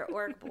McAllister,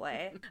 orc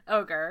boy.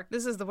 Ogre.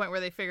 This is the point where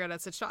they figure out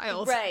it's a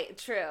child. Right,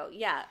 true.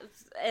 Yeah.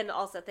 And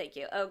also, thank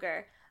you,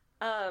 Ogre.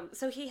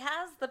 So he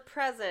has the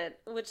present,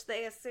 which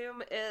they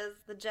assume is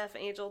the Jeff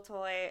Angel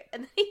toy,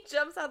 and then he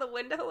jumps out the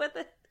window with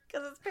it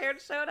because his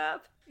parents showed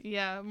up.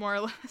 Yeah, more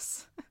or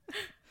less.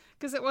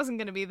 Because it wasn't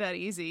going to be that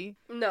easy.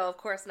 No, of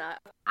course not.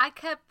 I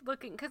kept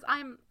looking, because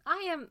I'm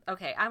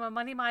a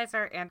money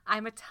miser and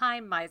I'm a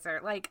time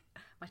miser. Like,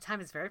 my time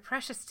is very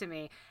precious to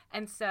me.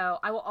 And so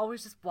I will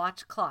always just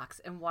watch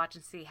clocks and watch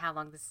and see how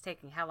long this is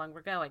taking, how long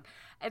we're going.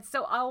 And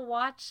so I'll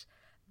watch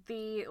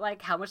the,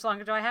 like, how much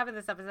longer do I have in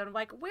this episode? I'm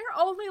like, we're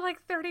only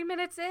like 30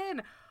 minutes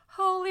in.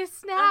 Holy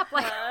snap.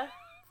 Like,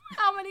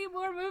 how many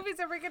more movies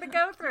are we going to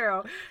go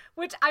through?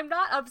 Which I'm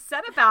not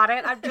upset about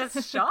it. I'm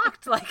just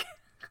shocked. Like,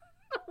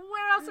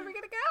 where else are we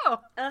going to go?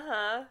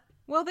 Uh-huh.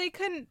 Well, they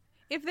couldn't.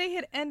 If they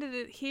had ended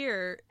it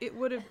here, it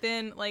would have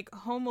been like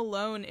Home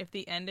Alone if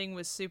the ending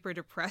was super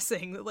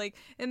depressing. Like,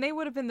 and they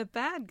would have been the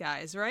bad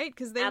guys, right?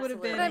 Because they would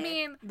have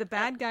been the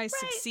bad guys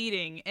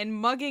succeeding and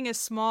mugging a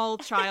small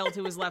child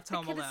who was left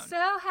home alone. I'm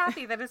so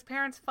happy that his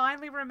parents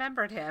finally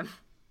remembered him.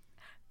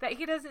 That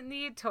he doesn't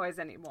need toys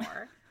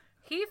anymore.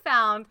 He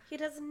found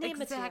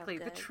exactly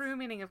the true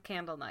meaning of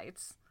candle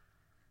nights.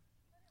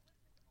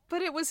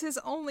 But it was his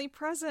only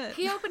present.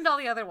 He opened all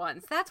the other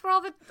ones. That's where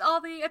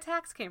all the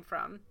attacks came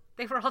from.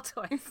 They were all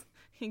toys.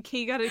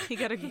 He got a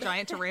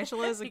giant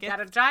tarantula as a gift. He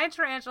got a giant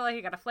tarantula.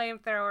 He got a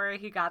flamethrower.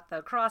 He got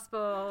the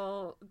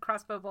crossbow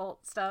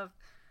bolt stuff.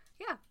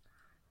 Yeah,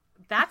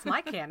 that's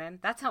my canon.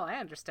 That's how I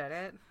understood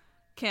it.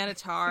 Can of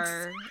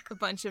tar, a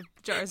bunch of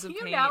jars of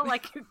paint. You know,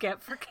 like you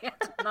get for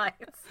candle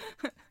nights.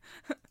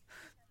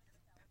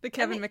 The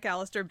Kevin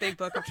McAllister Big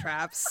Book of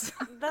Traps.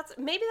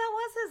 Maybe that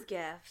was his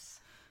gift.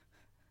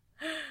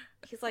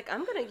 He's like,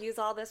 I'm gonna use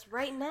all this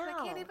right now.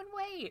 I can't even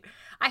wait.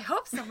 I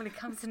hope somebody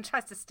comes and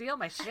tries to steal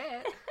my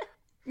shit.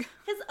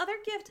 His other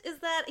gift is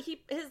that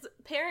his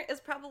parent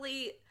is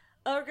probably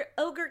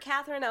Ogre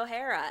Catherine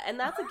O'Hara, and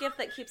that's a gift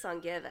that keeps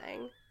on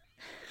giving.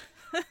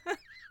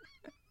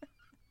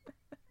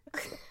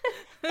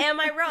 Am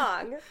I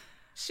wrong?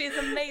 She's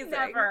amazing.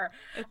 Never.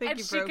 And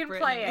she can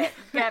play it.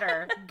 Get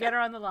her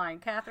on the line,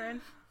 Catherine.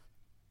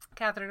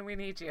 Catherine, we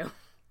need you.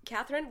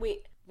 Catherine,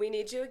 we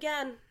need you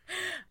again.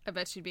 I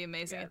bet she'd be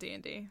amazing at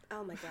D&D.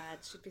 Oh my god,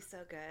 she'd be so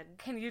good.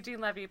 Can Eugene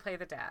Levy play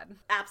the dad?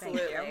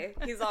 Absolutely.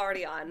 He's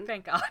already on.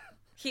 Thank God.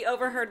 He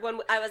overheard when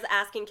I was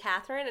asking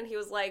Catherine, and he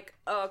was like,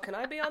 oh, can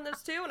I be on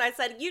this too? And I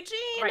said,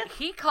 Eugene! Right,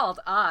 he called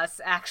us,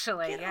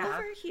 actually. Get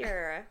over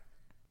here.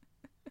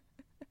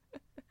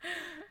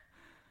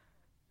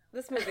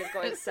 This movie is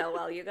going so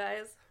well, you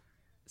guys.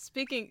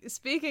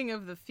 Speaking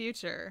of the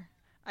future,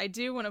 I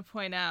do want to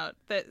point out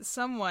that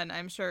someone,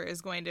 I'm sure,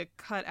 is going to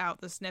cut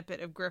out the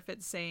snippet of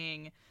Griffith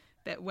saying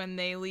that when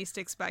they least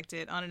expect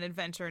it on an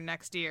adventure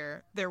next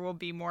year, there will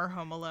be more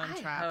Home Alone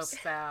traps. I hope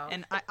so.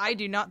 And I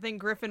do not think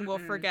Griffin will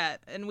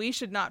forget. And we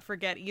should not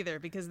forget either,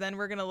 because then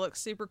we're going to look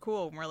super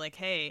cool. And we're like,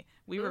 hey,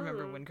 we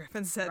remember when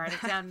Griffin said Write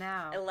that. it down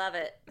now. I love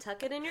it.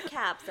 Tuck it in your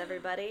caps,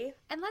 everybody.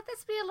 And let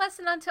this be a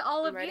lesson unto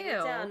all of writing you.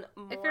 it down.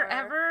 If you're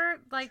ever,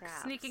 like,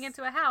 traps. sneaking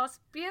into a house,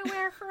 be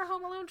aware for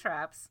Home Alone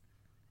traps.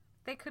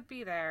 They could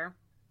be there.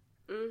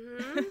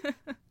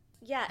 Mm-hmm.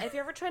 Yeah, if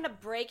you're ever trying to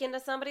break into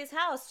somebody's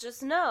house,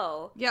 just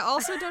know. Yeah,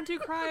 also don't do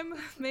crime,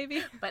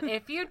 maybe. But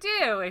if you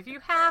do, if you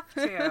have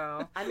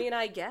to, I mean,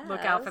 I guess. look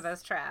out for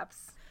those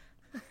traps.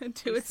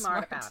 Do Be it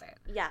smart about it.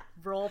 Yeah.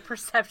 Roll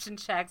perception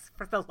checks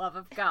for the love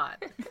of God.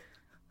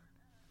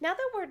 Now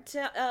that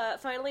we're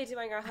finally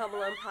doing our Home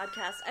Alone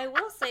podcast, I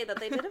will say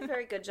that they did a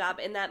very good job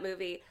in that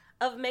movie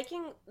of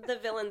making the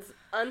villains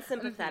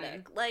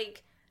unsympathetic.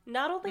 Like,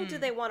 not only do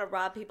they want to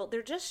rob people,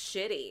 they're just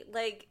shitty.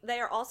 Like, they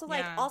are also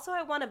like, also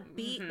I want to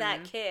beat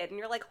that kid. And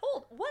you're like,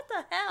 hold, what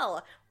the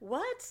hell?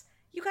 What?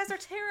 You guys are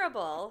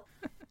terrible.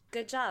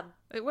 Good job.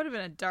 It would have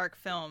been a dark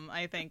film,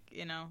 I think,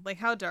 you know. Like,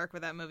 how dark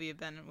would that movie have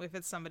been if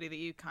it's somebody that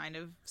you kind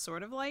of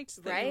sort of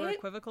liked, that you were Right?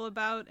 equivocal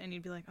about, and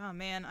you'd be like, oh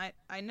man,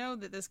 I know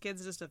that this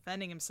kid's just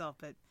offending himself,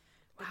 but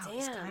wow,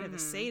 he's kind of a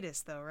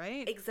sadist though,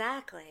 right?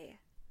 Exactly.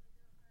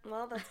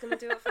 Well, that's going to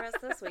do it for us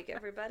this week,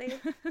 everybody.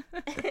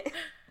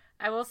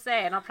 I will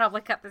say, and I'll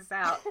probably cut this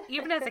out,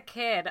 even as a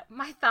kid,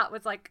 my thought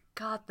was like,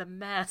 God, the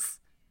mess.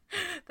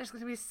 There's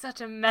going to be such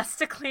a mess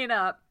to clean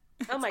up.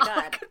 Oh my That's all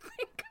I God. could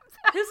think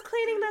about. Who's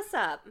cleaning this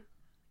up?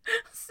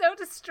 So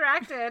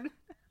distracted.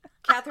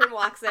 Catherine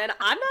walks in.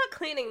 I'm not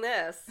cleaning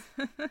this.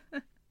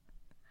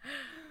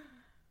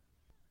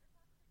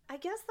 I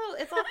guess, though,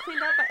 it's all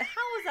cleaned up.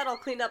 How is that all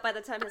cleaned up by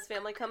the time his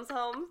family comes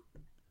home?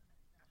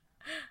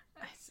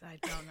 I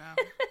don't know.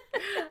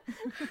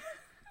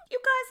 You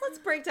guys, let's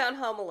break down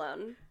Home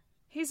Alone.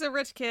 He's a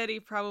rich kid. He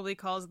probably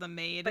calls the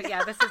maid. But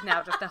yeah, this is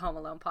now just a Home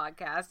Alone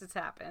podcast. It's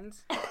happened.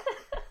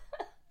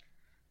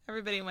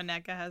 Everybody in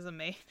Winnetka has a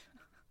maid.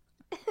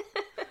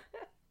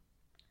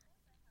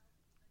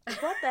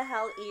 What the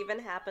hell even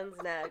happens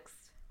next?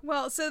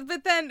 Well,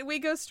 but then we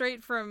go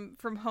straight from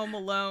Home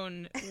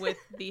Alone with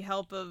the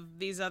help of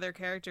these other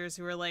characters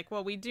who are like,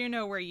 well, we do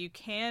know where you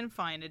can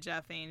find a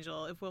Jeff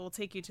Angel if we'll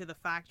take you to the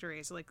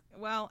factory. So, like,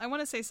 well, I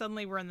want to say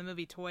suddenly we're in the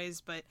movie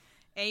Toys, but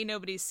A,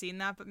 nobody's seen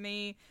that but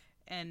me,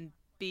 and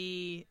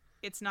B,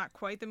 it's not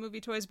quite the movie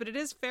Toys, but it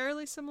is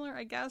fairly similar,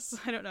 I guess.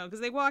 I don't know,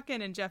 because they walk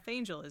in and Jeff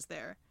Angel is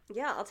there.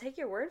 Yeah, I'll take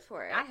your word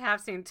for it. I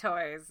have seen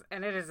Toys,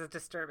 and it is a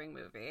disturbing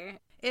movie.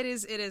 It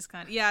is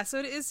kind of, yeah, so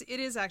it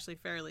is actually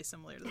fairly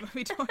similar to the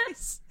movie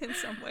Toys in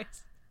some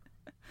ways.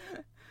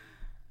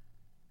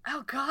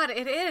 Oh, God,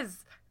 it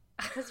is.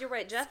 Because you're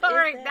right, Jeff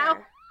Sorry, is there. now-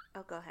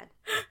 Oh, go ahead.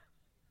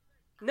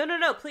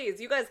 No, please.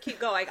 You guys keep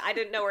going. I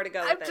didn't know where to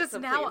go with it, so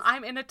please.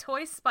 I'm in a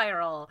toy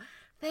spiral.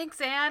 Thanks,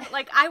 Anne.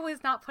 Like, I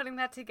was not putting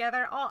that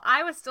together.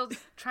 I was still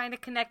trying to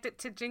connect it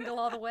to Jingle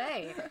All the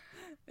Way.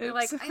 You're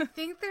like, I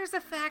think there's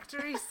a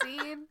factory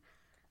scene.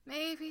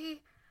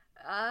 Maybe.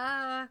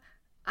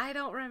 I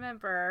don't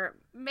remember.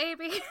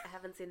 Maybe. I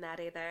haven't seen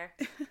that either.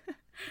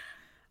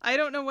 I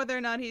don't know whether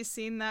or not he's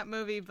seen that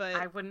movie, but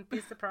I wouldn't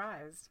be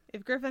surprised.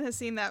 if Griffin has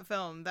seen that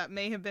film, that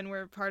may have been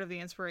where part of the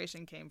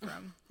inspiration came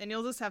from. And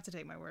you'll just have to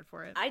take my word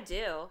for it. I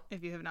do.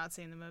 If you have not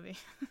seen the movie.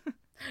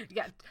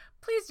 Yeah,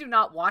 please do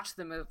not watch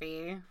the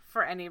movie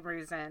for any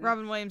reason.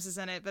 Robin Williams is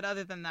in it, but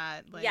other than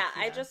that, like, Yeah,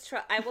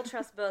 I will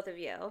trust both of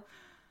you.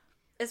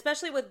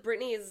 Especially with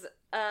Brittany's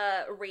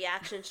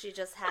reaction she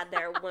just had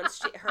there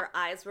once her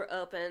eyes were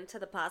open to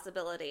the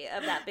possibility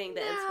of that being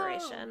the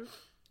inspiration.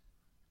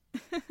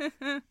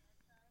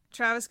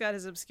 Travis got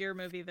his obscure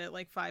movie that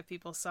like 5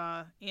 people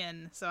saw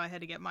in, so I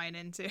had to get mine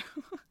in too.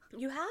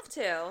 You have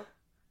to.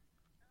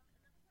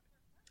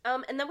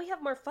 And then we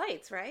have more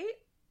fights, right?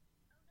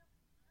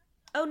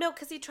 Oh no,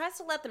 because he tries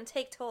to let them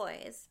take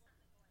toys.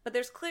 But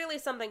there's clearly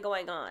something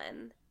going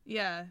on.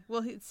 Yeah,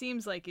 well, it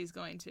seems like he's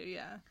going to,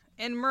 yeah.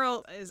 And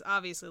Merle is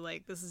obviously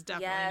like, this is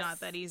definitely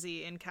not that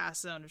easy in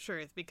Cast Zone of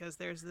Truth, because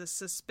there's this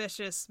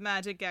suspicious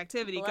magic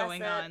activity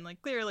going on.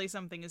 Like, clearly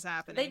something is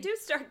happening. They do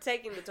start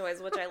taking the toys,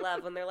 which I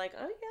love, when they're like,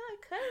 oh yeah, I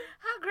could.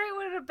 How great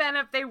would it have been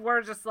if they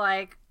were just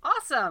like,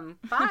 awesome,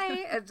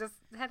 bye, and just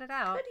headed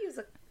out. Could use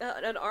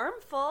an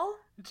armful.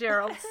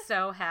 Gerald's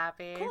so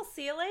happy. Cool,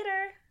 see you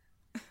later.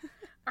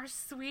 Our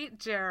sweet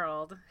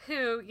Gerald,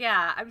 who,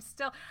 yeah,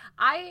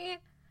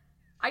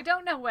 I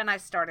don't know when I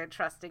started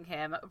trusting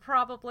him.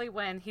 Probably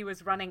when he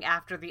was running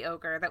after the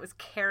ogre that was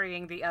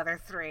carrying the other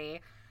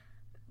 3.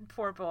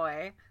 Poor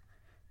boy.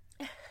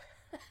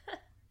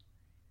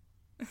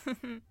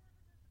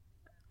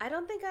 I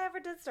don't think I ever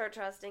did start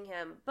trusting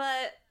him,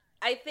 but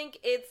I think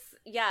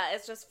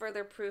it's just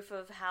further proof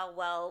of how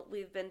well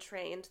we've been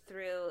trained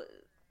through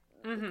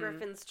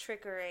Griffin's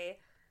trickery.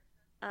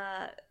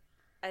 I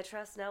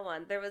trust no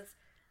one. There was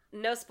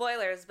no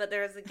spoilers, but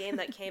there is a game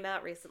that came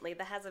out recently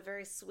that has a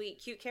very sweet,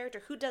 cute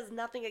character who does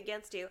nothing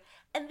against you.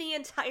 And the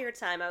entire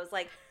time I was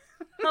like,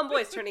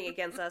 homeboy's turning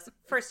against us.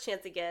 First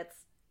chance he gets.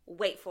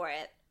 Wait for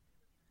it.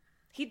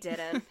 He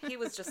didn't. He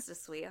was just a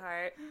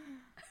sweetheart.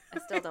 I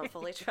still don't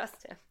fully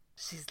trust him.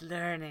 She's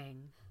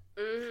learning.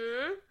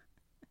 Mm-hmm.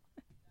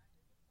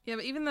 Yeah,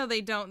 but even though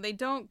they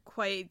don't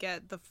quite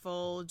get the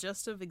full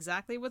gist of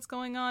exactly what's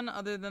going on,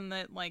 other than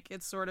that, like,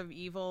 it's sort of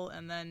evil,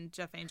 and then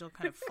Jeff Angel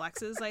kind of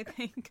flexes, I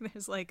think.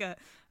 There's like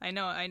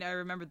I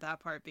remembered that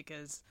part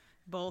because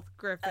both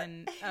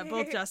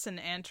Justin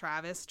and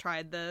Travis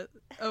tried the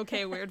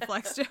okay weird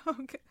flex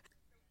joke.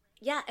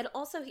 Yeah, and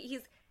also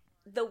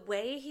the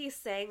way he's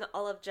saying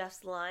all of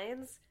Jeff's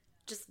lines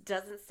just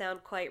doesn't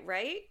sound quite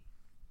right.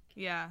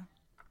 Yeah.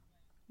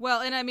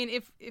 Well, and I mean,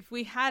 if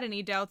we had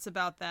any doubts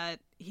about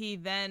that, he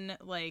then,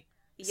 like,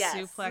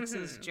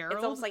 suplexes Gerald.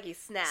 It's almost like he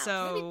snaps.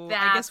 So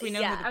I guess we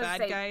know who the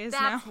bad guy is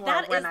now.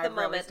 That is the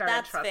moment.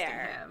 That's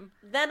fair. Him.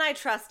 Then I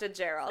trusted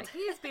Gerald. Like,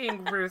 he's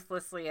being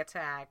ruthlessly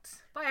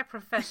attacked by a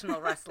professional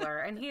wrestler,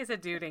 and he's a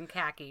dude in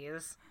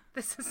khakis.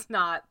 This is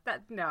not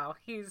that. No,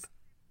 he's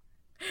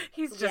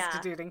just a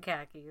dude in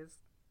khakis.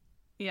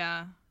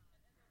 Yeah.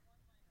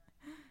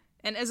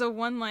 And as a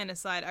one-line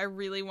aside, I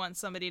really want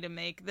somebody to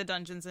make the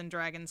Dungeons and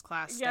Dragons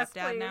class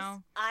stepdad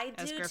now. I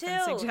do as Griffin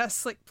too.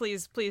 Suggests, like,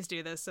 please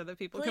do this so that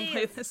people can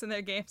play this in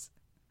their games.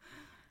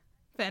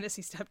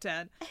 Fantasy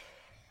stepdad.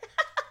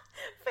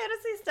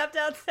 Fantasy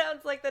stepdad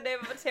sounds like the name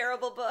of a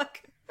terrible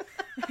book.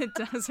 It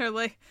does, or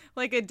like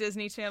a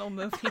Disney Channel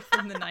movie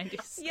from the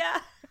 90s. Yeah.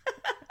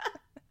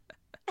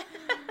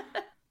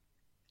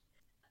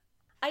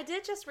 I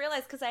did just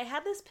realize, because I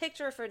had this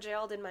picture for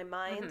Gerald in my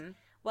mind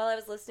while I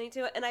was listening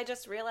to it, and I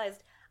just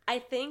realized, I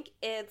think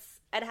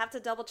I'd have to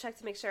double check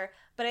to make sure,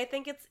 but I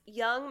think it's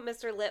young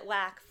Mr.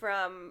 Litwack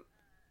from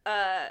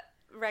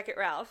Wreck-It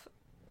Ralph.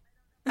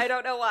 I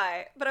don't know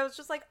why, but I was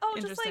just like, oh,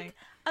 just like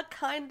a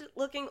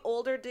kind-looking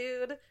older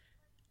dude,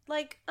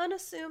 like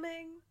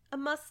unassuming, a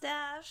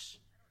mustache.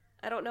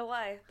 I don't know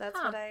why. That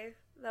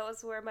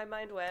was where my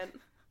mind went.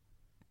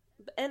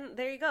 And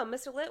there you go,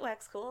 Mr.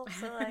 Litwack's cool,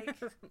 so like...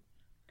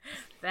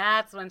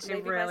 That's when she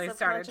really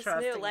started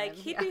trusting him. Like,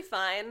 he'd be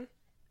fine.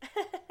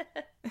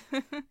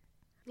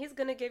 He's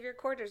gonna give your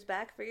quarters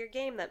back for your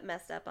game that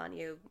messed up on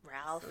you,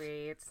 Ralph.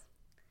 Sweet.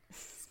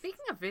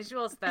 Speaking of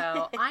visuals,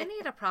 though, I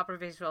need a proper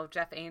visual of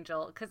Jeff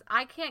Angel, because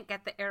I can't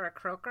get the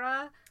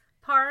Aarakocra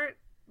part,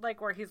 like,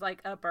 where he's,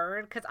 like, a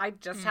bird, because I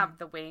just have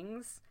the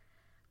wings,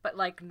 but,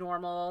 like,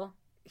 normal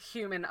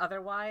human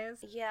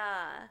otherwise.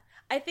 Yeah.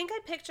 I think I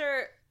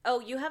picture... Oh,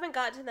 you haven't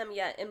gotten to them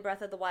yet in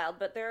Breath of the Wild,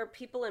 but there are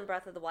people in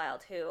Breath of the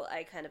Wild who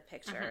I kind of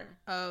picture.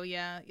 Oh,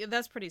 yeah.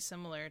 That's pretty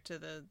similar to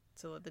the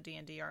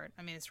D&D art.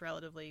 I mean, it's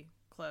relatively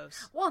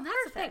close. Well, and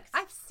that's the thing.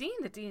 I've seen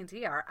the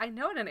D&D art. I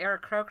know what an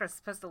Aarakocra is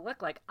supposed to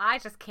look like. I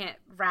just can't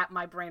wrap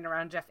my brain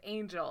around Jeff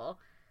Angel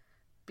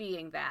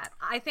being that.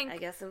 I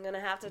guess I'm going to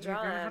have to draw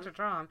him. You're going to have to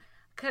draw him.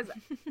 Because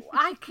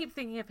I keep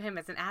thinking of him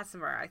as an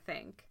Aasimar, I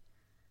think.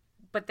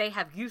 But they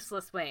have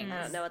useless wings.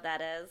 I don't know what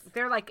that is.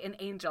 They're like an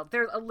angel.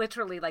 They're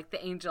literally like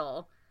the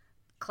angel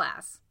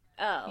class.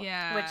 Oh.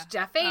 Yeah. Which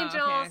Jeff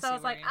Angel. Okay, so I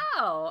was like,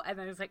 oh. And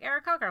then it was like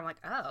Aarakocra. I'm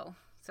like, oh.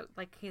 So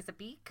like he has a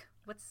beak?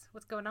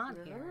 What's going on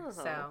here?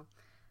 So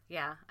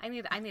yeah, I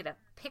need a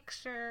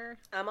picture.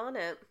 I'm on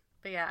it.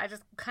 But yeah, I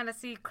just kind of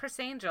see Chris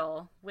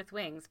Angel with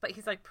wings, but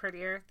he's like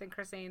prettier than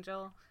Chris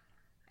Angel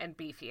and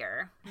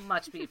beefier.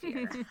 Much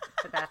beefier.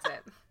 But that's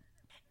it.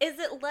 Is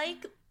it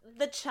like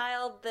the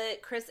child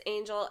that Chris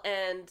Angel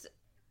and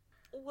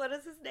what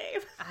is his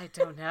name? I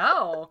don't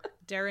know.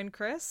 Darren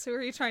Criss? Who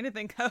are you trying to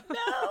think of?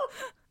 No.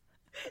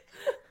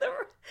 the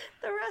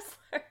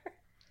wrestler.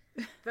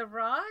 The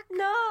Rock?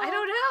 No. I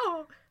don't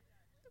know.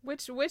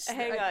 Which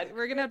hang on.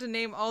 We're going to have to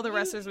name all the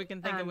wrestlers we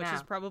can think of, which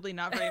is probably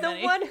not very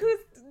many. The one who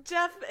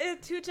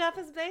Jeff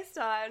is based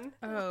on.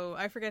 Oh,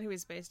 I forget who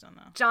he's based on,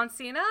 though. John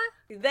Cena?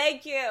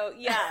 Thank you.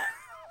 Yeah.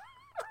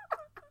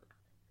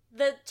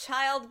 The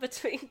child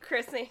between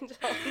Chris Angel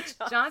and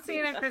John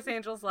Cena and Chris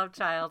Angel's love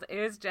child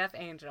is Jeff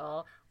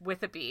Angel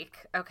with a beak.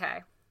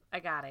 Okay, I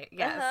got it.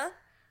 Yes.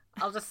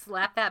 I'll just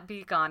slap that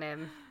beak on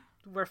him.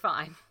 We're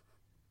fine.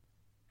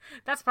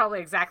 That's probably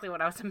exactly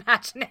what I was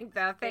imagining,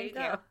 though. Thank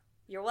you.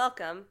 You're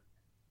welcome.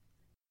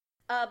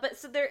 But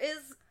so there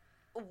is...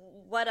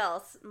 What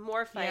else?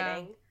 More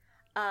fighting.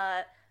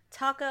 Yeah.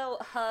 Taco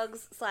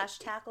hugs /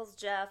 tackles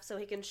Jeff so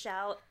he can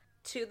shout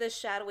to the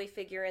shadowy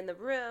figure in the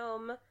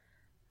room.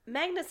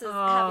 Magnus is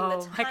having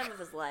the time of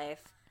his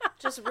life,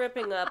 just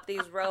ripping up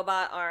these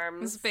robot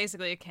arms. This is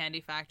basically a candy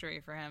factory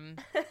for him,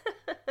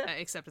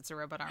 except it's a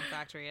robot arm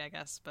factory, I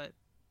guess, but...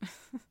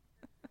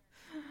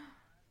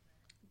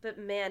 But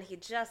man, he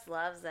just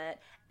loves it.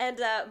 And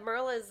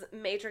Merle is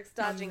matrix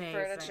dodging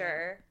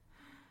furniture.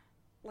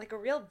 Like a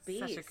real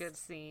beast. Such a good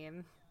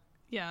scene.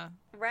 Yeah.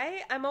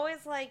 Right? I'm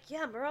always like,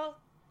 yeah, Merle,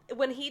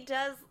 when he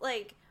does,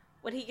 like,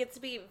 when he gets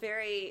to be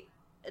very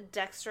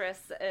dexterous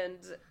and...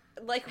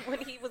 Like, when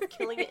he was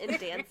killing it in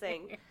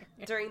dancing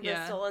during the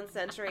Stolen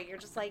Century, you're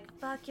just like,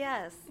 fuck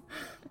yes.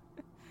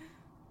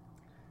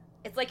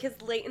 It's like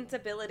his latent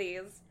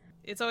abilities.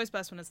 It's always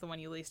best when it's the one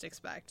you least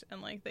expect,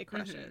 and, like, they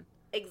crush it.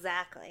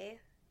 Exactly.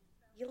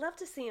 You love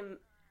to see him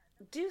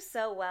do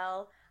so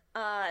well.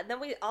 Then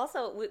we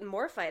also, with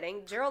more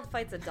fighting, Gerald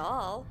fights a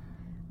doll.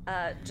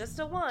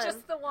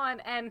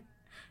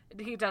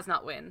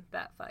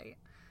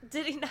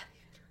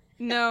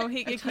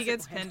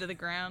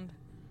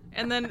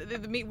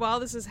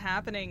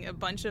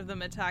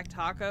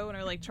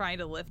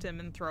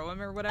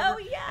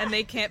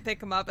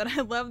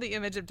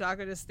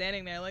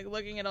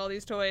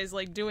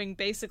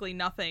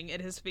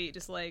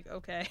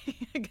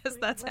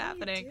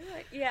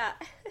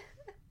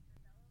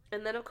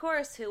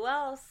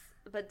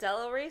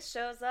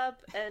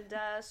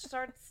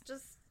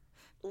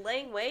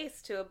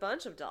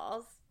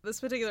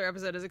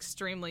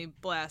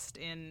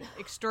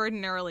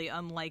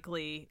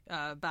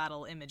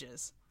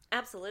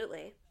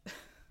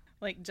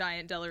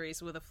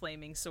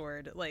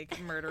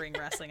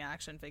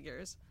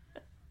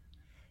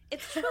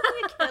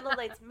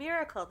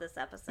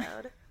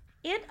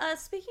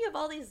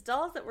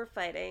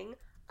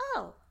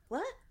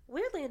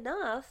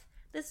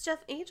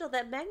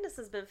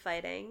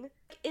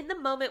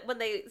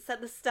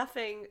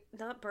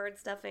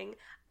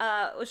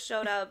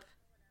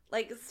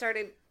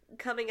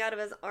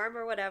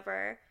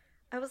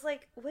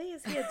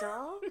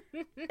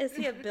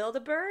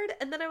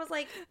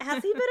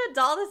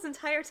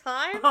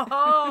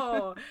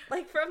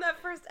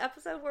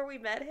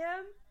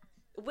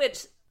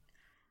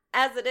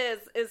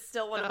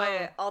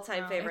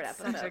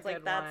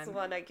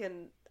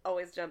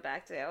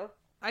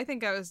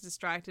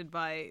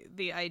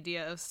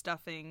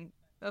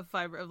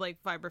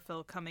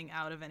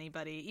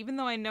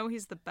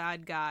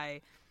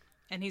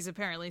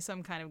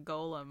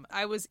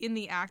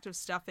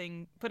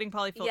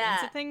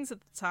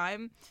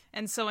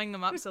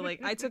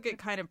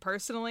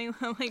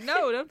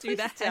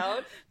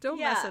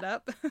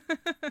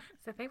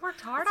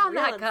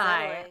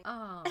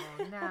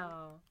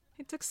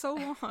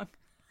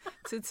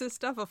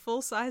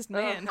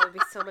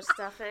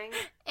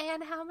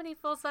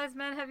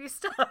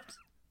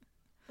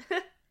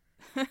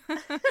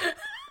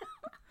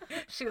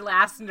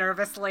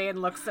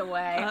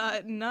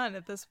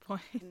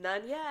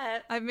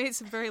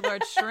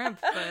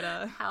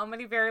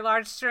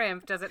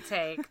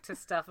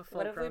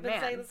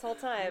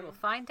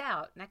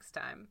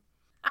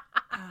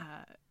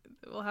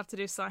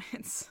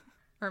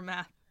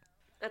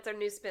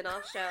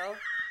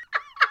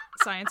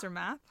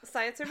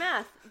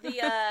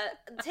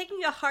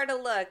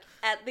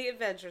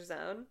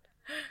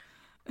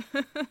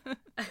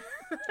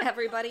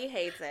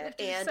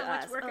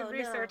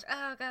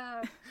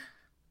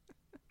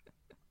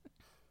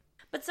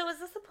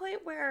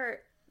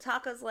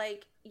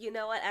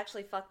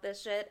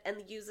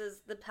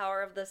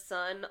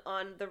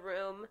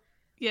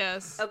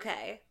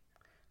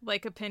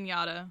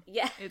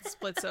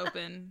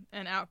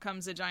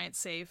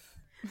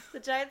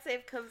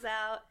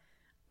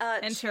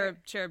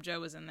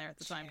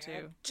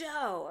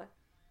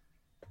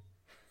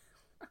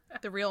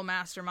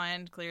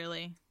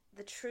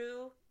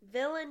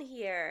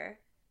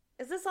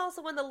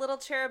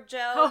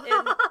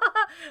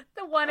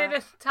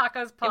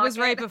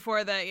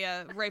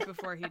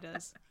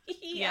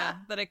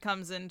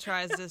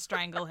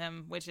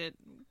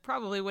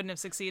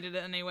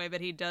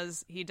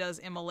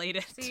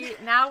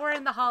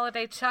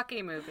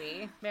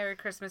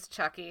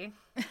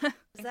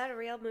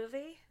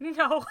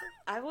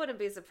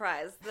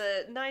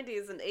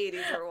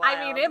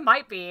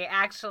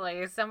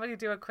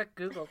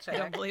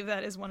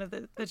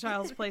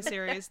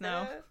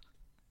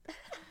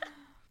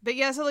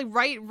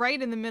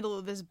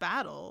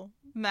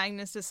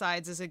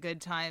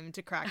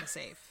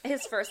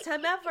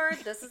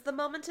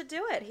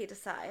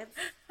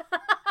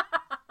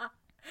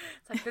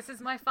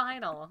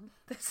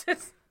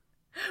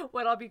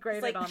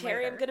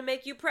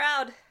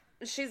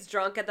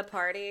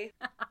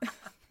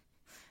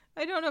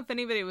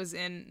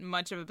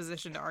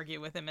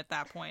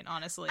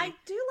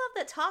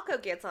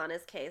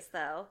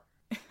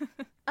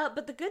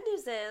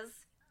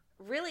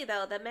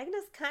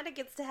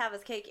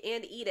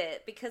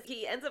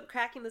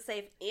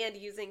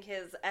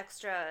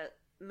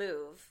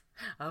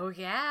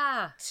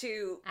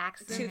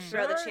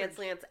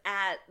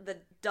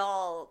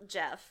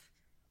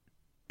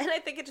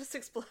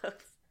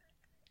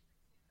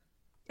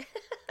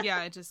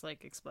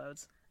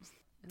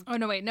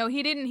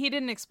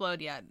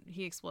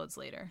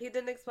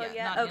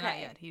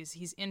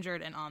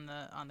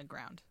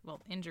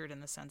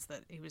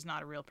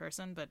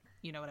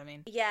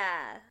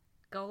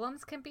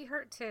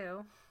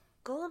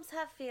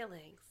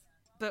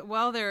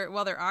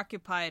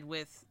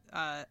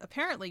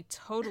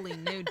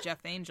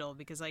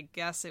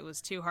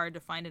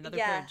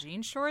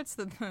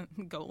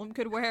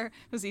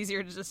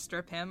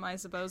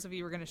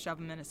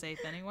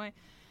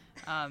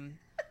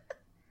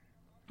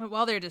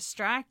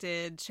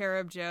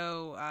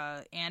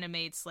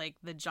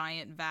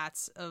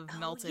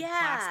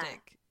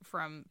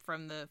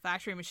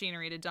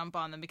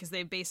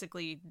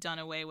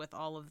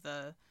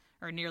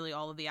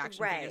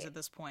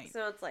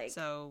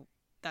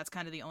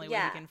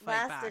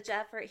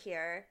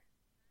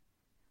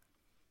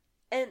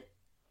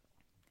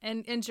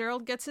 And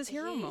Gerald gets his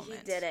hero moment.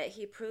 He did it.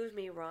 He proved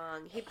me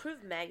wrong. He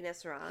proved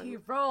Magnus wrong. He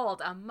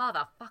rolled a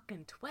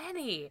motherfucking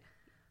 20.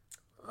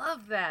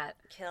 Love that.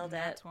 Killed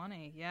it.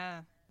 20,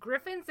 yeah.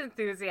 Griffin's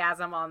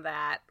enthusiasm on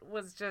that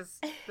was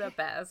just the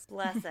best.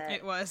 Bless it.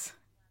 It was.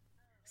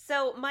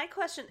 So my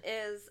question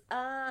is,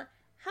 how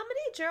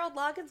many Gerald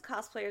Loggins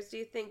cosplayers do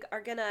you think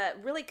are gonna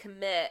really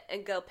commit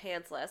and go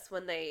pantsless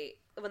when they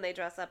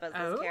dress up as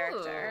this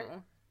character?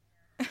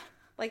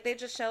 Like they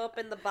just show up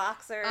in the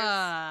boxers.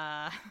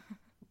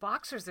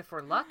 Boxers if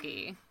we're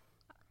lucky.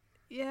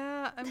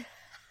 Yeah. I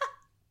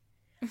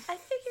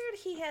figured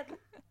he had.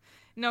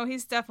 No,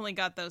 he's definitely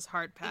got those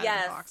hard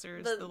padded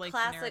boxers, the like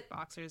generic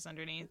boxers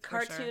underneath.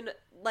 Cartoon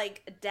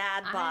like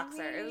dad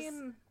boxers. I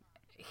mean,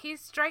 he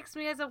strikes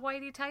me as a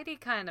whitey tighty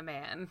kind of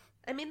man.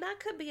 I mean, that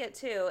could be it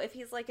too, if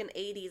he's like an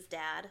 80s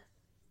dad.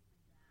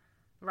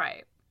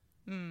 Right.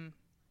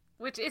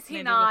 Which is he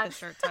maybe not? With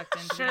the shirt tucked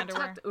into the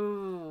underwear.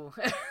 Ooh.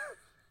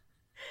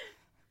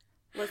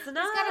 Listen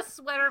up. He's got a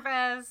sweater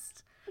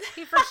vest.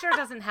 He for sure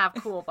doesn't have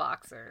cool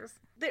boxers.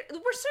 We're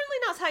certainly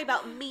not talking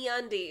about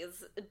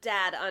MeUndies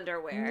dad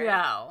underwear.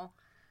 No.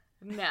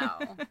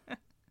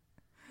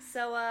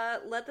 So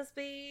let this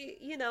be,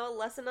 a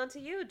lesson unto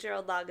you,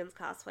 Gerald Loggins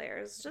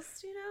cosplayers.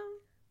 Just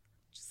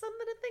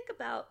something to think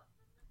about.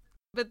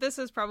 But this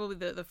is probably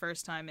the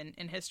first time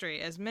in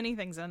history, as many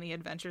things on the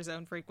Adventure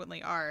Zone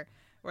frequently are,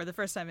 or the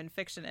first time in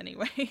fiction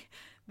anyway,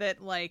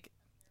 that like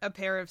a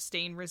pair of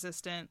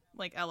stain-resistant,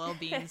 like LL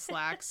Bean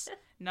slacks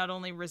not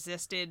only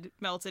resisted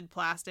melted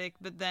plastic,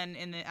 but then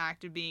in the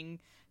act of being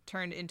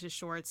turned into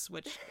shorts,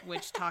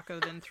 which Taco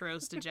then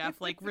throws to Jeff,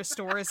 like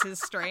restores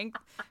his strength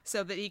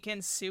so that he can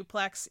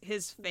suplex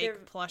his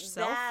fake plush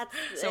self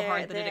so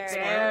hard that it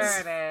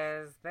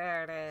explodes.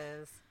 There it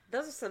is.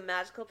 Those are some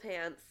magical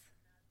pants.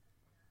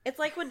 It's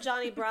like when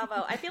Johnny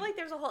Bravo, I feel like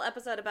there's a whole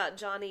episode about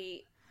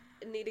Johnny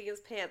needing his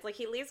pants. Like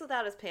he leaves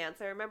without his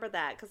pants. I remember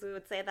that because we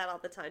would say that all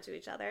the time to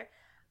each other.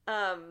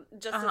 As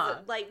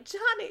like,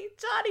 Johnny,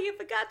 you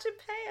forgot your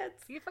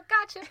pants. You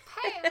forgot your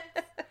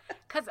pants.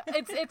 Because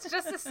it's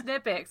just a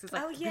snippet. It's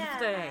like,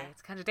 day.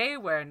 It's kind of day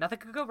where nothing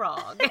could go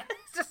wrong.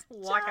 It's just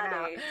walking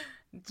out.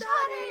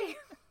 Johnny,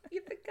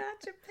 you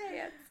forgot your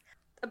pants.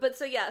 But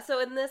so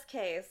in this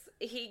case,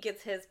 he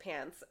gets his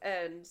pants,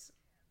 and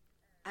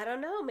I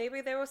don't know,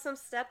 maybe there was some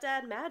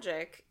stepdad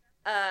magic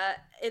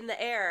in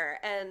the air,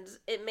 and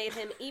it made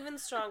him even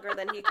stronger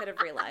than he could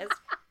have realized.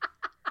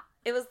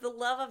 It was the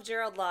love of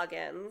Gerald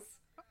Loggins.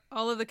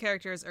 All of the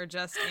characters are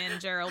just in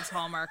Gerald's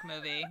Hallmark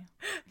movie.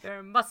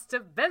 There must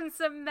have been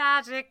some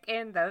magic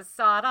in those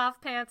sawed-off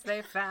pants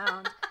they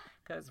found.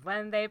 Because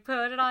when they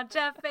put it on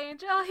Jeff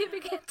Angel, he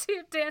began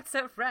to dance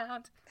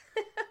around.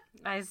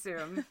 I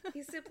assume. He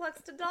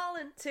suplexed a doll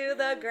into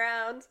the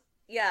ground.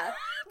 Yeah.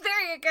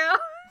 There you go.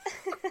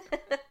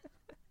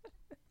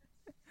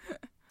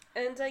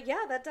 And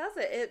that does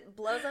it. It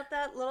blows up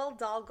that little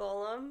doll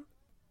golem.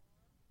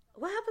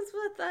 What happens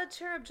with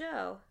Cherub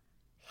Joe?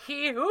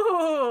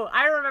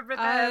 I remember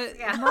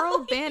this.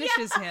 Merle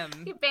banishes him.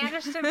 He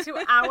banished him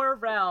to our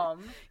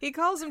realm. He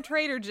calls him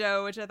Trader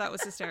Joe, which I thought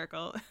was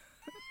hysterical.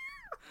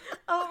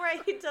 Oh,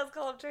 right. He does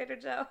call him Trader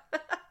Joe.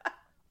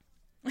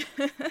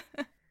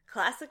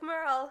 Classic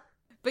Merle.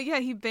 But yeah,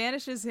 he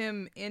banishes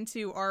him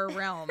into our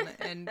realm,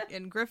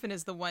 and Griffin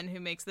is the one who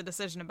makes the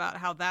decision about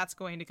how that's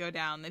going to go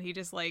down, that he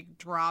just, like,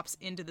 drops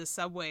into the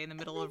subway in the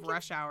middle of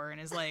rush hour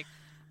and is like,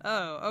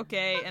 oh,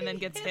 okay, and then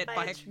gets hit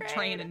by a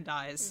train and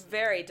dies.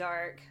 Very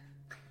dark.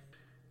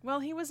 Well,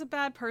 he was a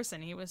bad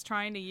person. He was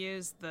trying to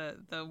use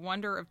the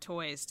wonder of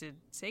toys to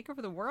take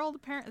over the world,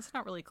 apparently. It's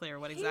not really clear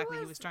what exactly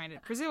he was trying to,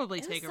 presumably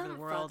take over the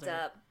world.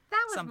 Up.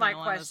 That was my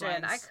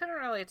question. I couldn't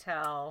really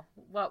tell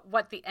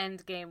what the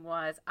end game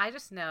was. I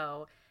just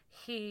know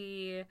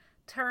he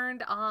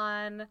turned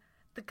on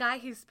the guy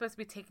he's supposed to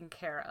be taking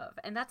care of,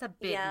 and that's a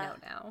big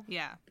no-no.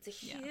 Yeah. It's a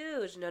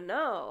huge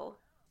no-no.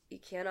 You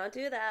cannot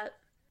do that.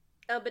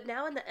 But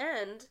now in the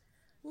end,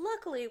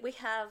 luckily we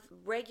have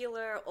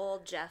regular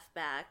old Jeff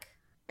back,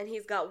 and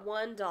he's got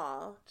one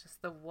doll.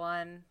 Just the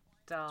one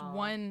doll.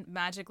 One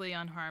magically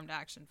unharmed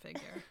action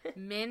figure.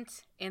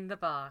 Mint in the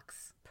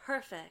box.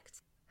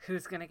 Perfect.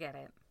 Who's gonna get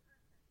it?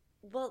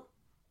 Well,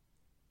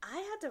 I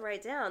had to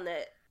write down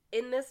that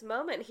in this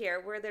moment here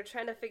where they're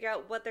trying to figure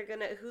out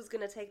who's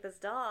gonna take this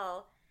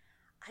doll,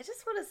 I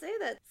just want to say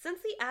that since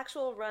the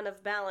actual run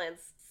of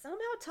Balance, somehow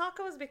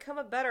Taco has become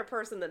a better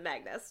person than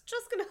Magnus.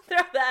 Just gonna throw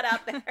that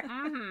out there.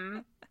 Mm-hmm.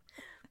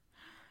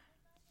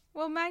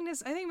 Well, I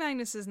think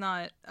Magnus is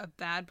not a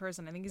bad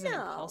person. I think he's an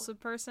impulsive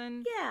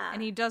person. Yeah.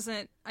 And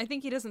I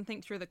think he doesn't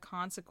think through the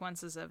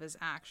consequences of his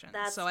actions.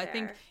 That's so fair. I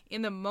think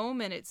in the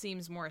moment it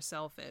seems more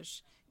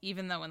selfish,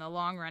 even though in the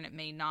long run it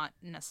may not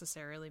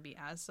necessarily be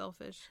as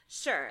selfish.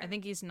 Sure. I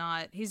think he's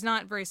not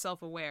very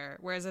self-aware,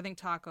 whereas I think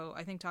Taco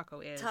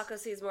is. Taco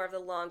sees more of the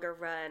longer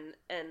run,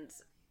 and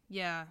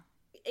yeah.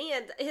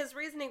 And his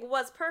reasoning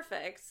was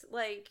perfect.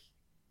 Like,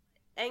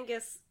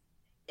 Angus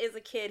is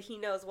a kid he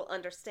knows will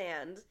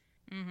understand.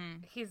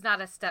 Mm-hmm. He's not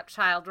a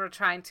stepchild. We're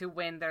trying to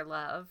win their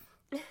love.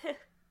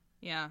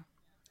 Yeah.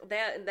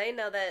 They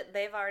know that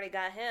they've already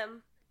got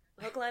him.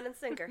 Hook, line, and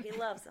sinker. He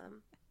loves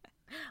them.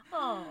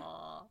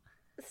 Aww.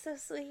 So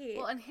sweet.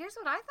 Well, and here's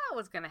what I thought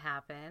was going to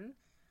happen.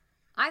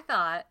 I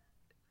thought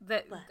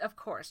that, of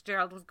course,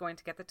 Gerald was going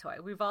to get the toy.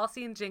 We've all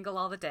seen Jingle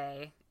All the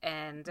Day,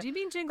 and do you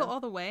mean Jingle All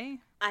the Way?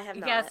 I have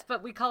not. Yes,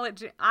 but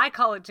I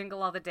call it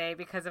Jingle All the Day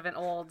because of an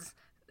old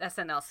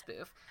SNL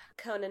spoof.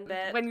 Conan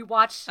bit. When you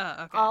watch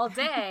All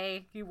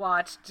Day, you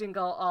watch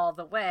Jingle All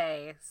the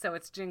Way, so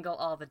it's Jingle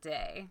All the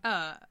Day.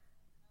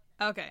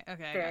 Okay.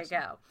 There you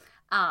go.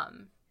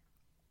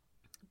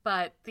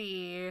 But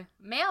the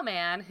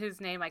mailman, whose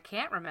name I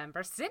can't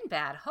remember,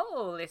 Sinbad.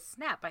 Holy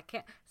snap! I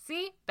can't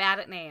see. Bad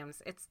at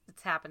names. It's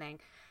happening.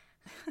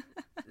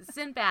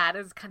 Sinbad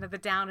is kind of the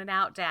down and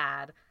out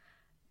dad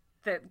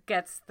that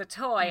gets the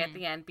toy at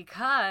the end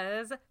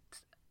because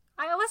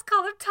I always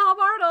call him Tom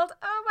Arnold.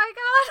 Oh my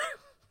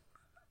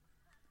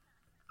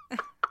god!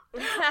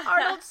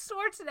 Arnold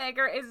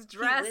Schwarzenegger is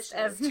dressed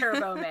as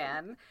Turbo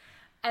Man.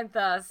 And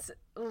thus,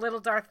 little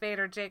Darth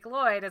Vader, Jake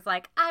Lloyd, is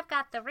like, I've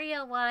got the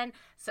real one.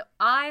 So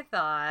I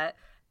thought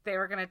they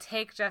were going to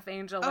take Jeff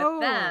Angel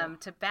with them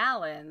to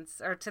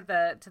balance, or to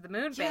the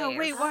moon base. Yeah,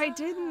 wait, why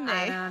didn't they?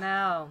 I don't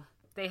know.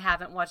 They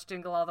haven't watched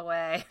Jingle All the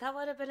Way. That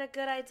would have been a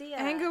good idea.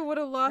 Ango would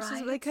have lost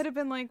his... They could have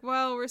been like,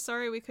 well, we're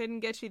sorry we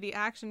couldn't get you the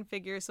action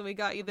figure, so we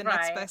got you the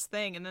next best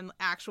thing, and then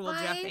actual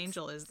Jeff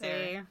Angel is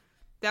there.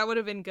 That would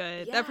have been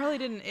good. Yeah. That probably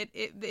didn't...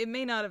 It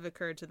may not have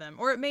occurred to them.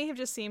 Or it may have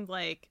just seemed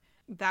like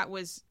that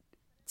was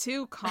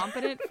too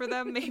competent for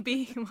them,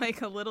 maybe,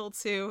 like a little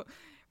too...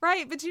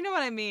 Right, but you know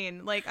what I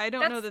mean. Like, I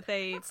don't know that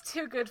they... It's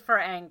too good for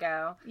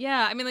Ango.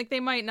 Yeah, I mean, like,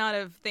 they might not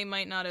have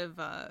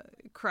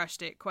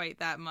crushed it quite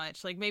that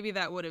much. Like, maybe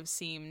that would have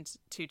seemed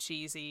too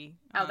cheesy.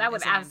 Oh, that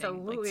would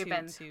absolutely have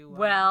been...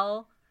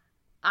 well,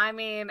 I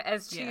mean,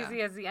 as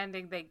cheesy as the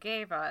ending they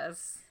gave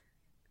us,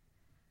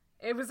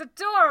 it was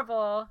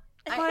adorable.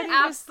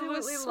 I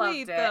absolutely loved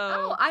it.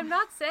 Though. Oh, I'm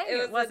not saying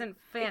it wasn't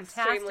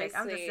fantastic.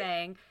 I'm just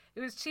saying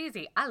it was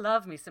cheesy. I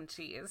love me some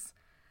cheese.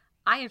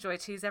 I enjoy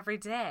cheese every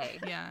day.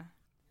 Yeah.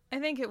 I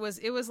think it was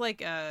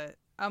like a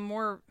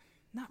more,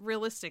 not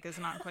realistic is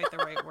not quite the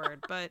right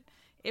word, but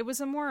it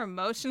was a more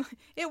emotionally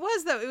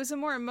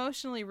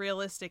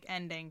realistic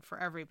ending for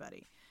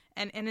everybody.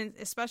 And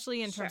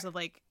especially in terms of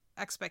like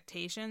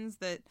expectations,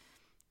 that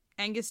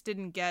Angus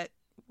didn't get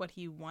what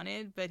he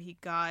wanted, but he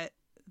got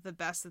the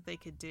best that they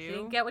could do. He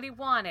didn't get what he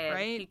wanted.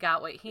 Right? He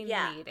got what he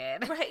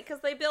needed. Right, because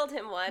they built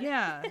him one.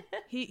 Yeah.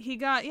 He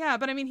got,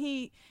 but I mean,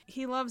 he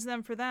loves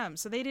them for them.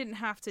 So they didn't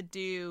have to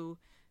do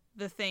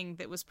the thing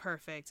that was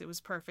perfect. It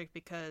was perfect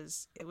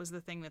because it was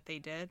the thing that they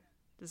did.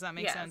 Does that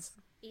make sense?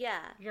 Yeah.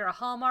 You're a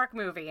Hallmark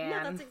movie,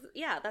 Anne.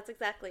 No, that's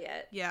exactly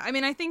it. Yeah, I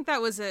mean, I think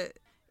it was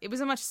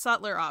a much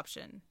subtler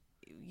option.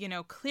 You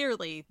know,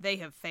 clearly they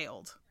have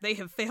failed. They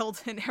have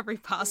failed in every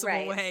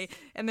possible way,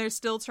 and they're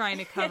still trying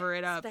to cover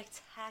it up.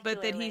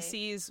 But that he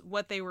sees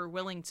what they were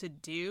willing to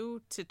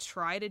do to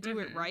try to do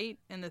it right,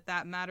 and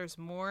that matters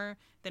more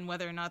than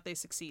whether or not they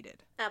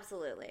succeeded.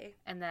 Absolutely.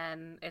 And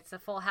then it's a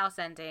Full House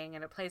ending,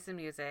 and it plays the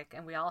music,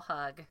 and we all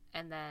hug,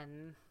 and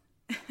then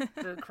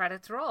the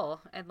credits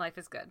roll, and life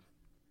is good.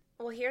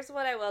 Well, here's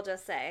what I will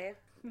just say,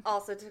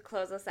 also to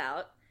close us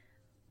out.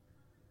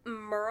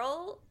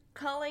 Merle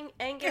calling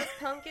Angus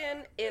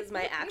Pumpkin is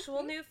my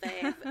actual new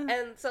fave.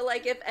 And so,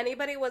 like, if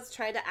anybody was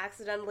trying to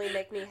accidentally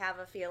make me have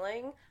a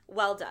feeling,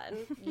 well done.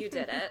 You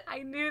did it. I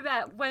knew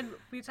that when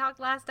we talked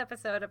last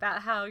episode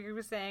about how you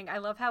were saying, I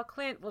love how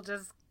Clint will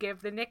just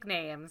give the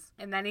nicknames,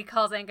 and then he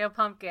calls Ango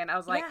Pumpkin. I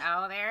was like,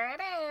 oh, there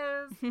it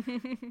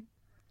is.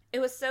 It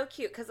was so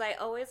cute, because I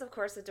always, of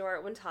course, adore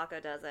it when Taco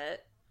does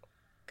it.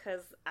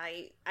 Because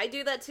I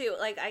do that, too.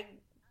 Like, I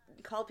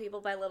call people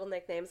by little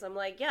nicknames. I'm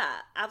like, yeah,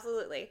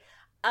 absolutely.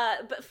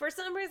 But for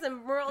some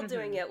reason, Merle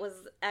doing it was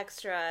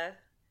extra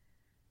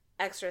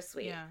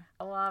sweet. Yeah,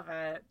 I love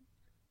it.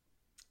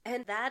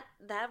 And that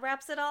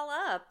wraps it all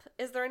up.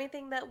 Is there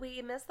anything that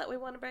we missed that we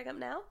want to bring up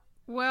now?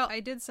 Well,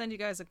 I did send you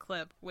guys a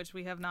clip, which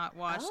we have not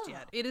watched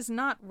yet. It is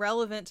not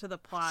relevant to the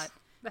plot.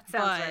 That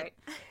sounds right.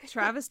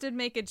 Travis did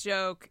make a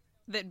joke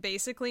that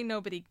basically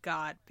nobody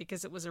got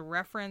because it was a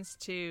reference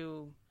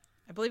to,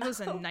 I believe it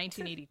was in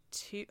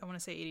 1982. I want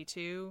to say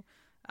 82.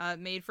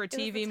 Made for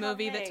TV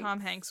movie that Tom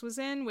Hanks was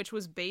in, which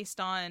was based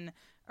on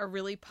a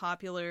really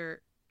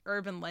popular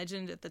urban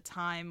legend at the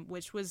time,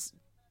 which was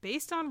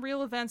based on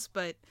real events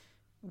but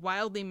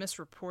wildly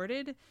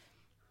misreported.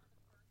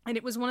 And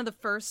it was one of the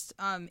first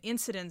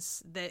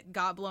incidents that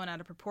got blown out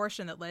of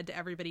proportion that led to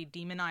everybody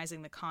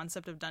demonizing the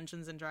concept of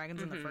Dungeons and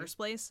Dragons in the first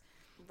place.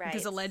 Right.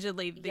 Because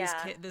allegedly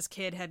this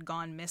kid had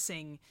gone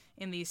missing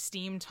in these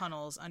steam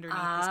tunnels underneath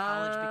this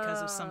college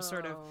because of some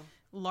sort of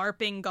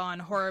LARPing gone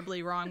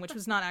horribly wrong, which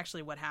was not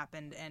actually what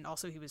happened, and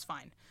also he was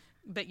fine.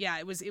 But yeah,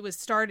 it was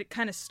started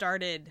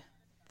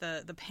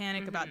the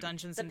panic about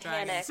Dungeons and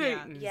Dragons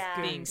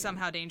being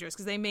somehow dangerous,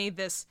 because they made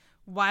this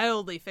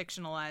wildly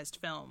fictionalized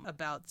film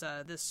about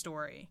this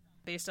story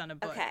based on a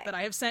book. Okay. But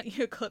I have sent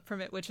you a clip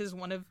from it, which is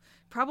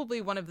probably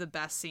one of the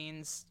best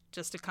scenes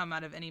just to come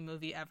out of any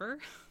movie ever.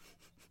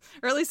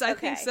 Or at least I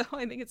think so.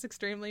 I think it's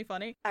extremely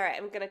funny. All right,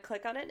 I'm going to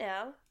click on it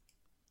now.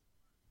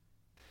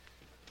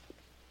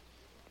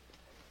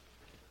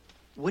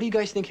 What do you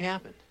guys think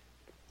happened?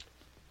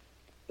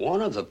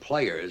 One of the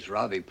players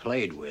Ravi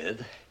played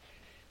with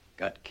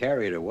got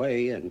carried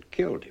away and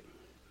killed him.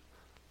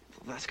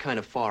 Well, that's kind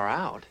of far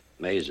out.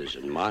 Mazes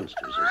and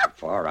Monsters is a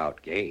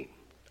far-out game.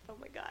 Oh,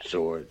 my God.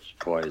 Swords,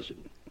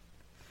 poison,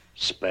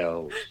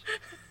 spells,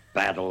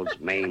 battles,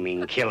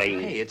 maiming, killing.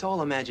 Hey, it's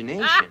all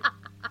imagination.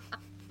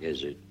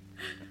 Is it?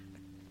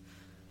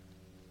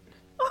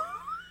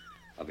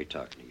 I'll be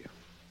talking to you.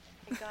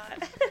 Oh, my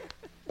God.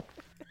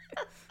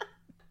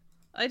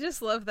 I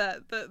just love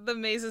that the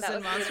Mazes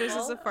and Monsters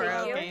is a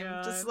far-out game.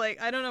 Just like,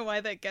 I don't know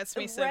why that gets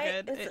me so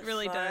good. It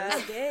really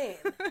does. Game.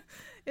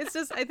 It's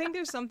just, I think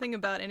there's something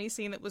about any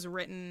scene that was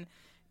written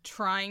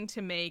trying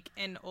to make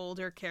an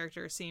older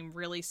character seem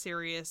really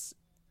serious,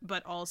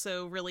 but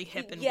also really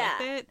hip and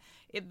with it.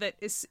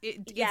 It's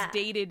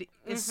dated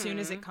as soon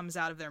as it comes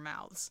out of their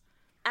mouths.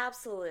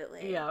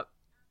 Absolutely. Yep.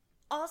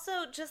 Also,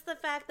 just the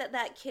fact that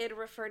that kid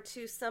referred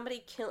to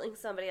somebody killing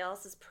somebody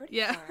else is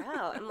pretty far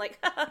out. I'm like,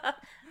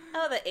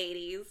 oh, the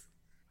 80s.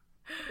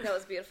 That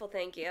was beautiful,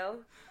 thank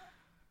you.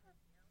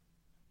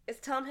 Is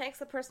Tom Hanks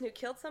the person who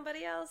killed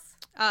somebody else?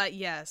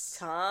 Yes.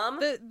 Tom?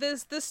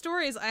 The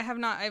stories,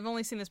 I've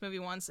only seen this movie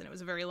once, and it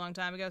was a very long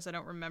time ago, so I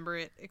don't remember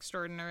it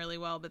extraordinarily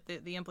well, but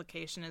the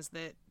implication is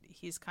that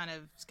he's kind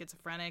of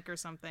schizophrenic or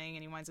something,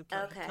 and he winds up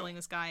killing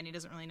this guy, and he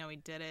doesn't really know he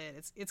did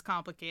it. It's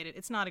complicated.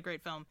 It's not a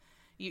great film.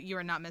 You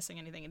are not missing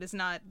anything. It is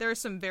not. There are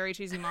some very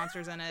cheesy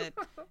monsters in it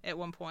at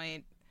one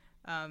point.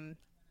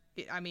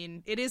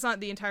 It is on,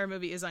 the entire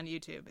movie is on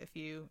YouTube if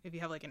you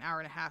have like an hour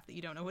and a half that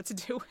you don't know what to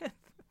do with.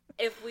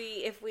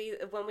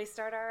 When we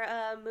start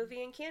our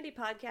movie and candy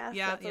podcast,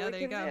 that's what there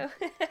we can you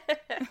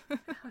do.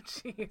 Oh,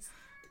 jeez.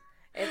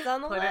 It's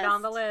on the list. Put it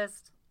on the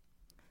list.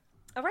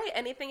 All right.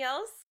 Anything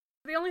else?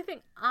 The only thing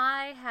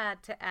I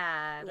had to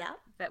add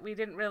that we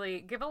didn't really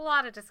give a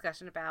lot of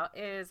discussion about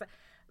is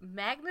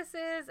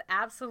Magnus's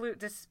absolute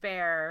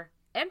despair,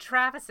 and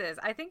Travis's,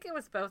 I think it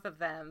was both of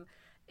them,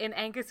 in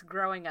Angus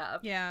growing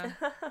up. Yeah.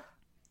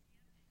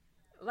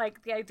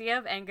 Like, the idea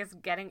of Angus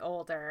getting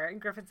older,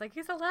 and Griffin's like,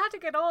 he's allowed to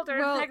get older.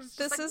 Well, and Magnus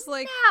this is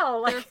like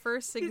their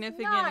first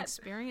significant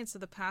experience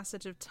of the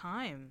passage of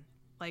time.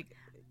 Like,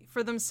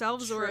 for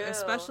themselves, or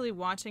especially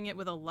watching it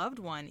with a loved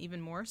one,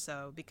 even more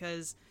so,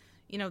 because,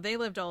 you know, they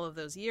lived all of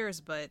those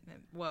years, but,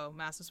 whoa,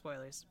 massive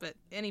spoilers, but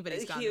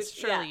anybody's gone this,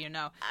 surely you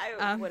know.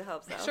 I would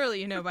hope so.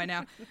 Surely you know by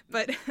now.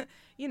 But,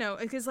 you know,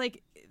 because,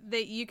 like,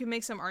 you can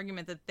make some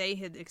argument that they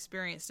had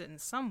experienced it in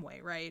some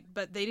way, right?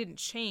 But they didn't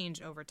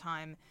change over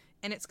time,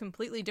 and it's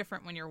completely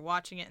different when you're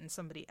watching it in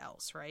somebody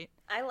else, right?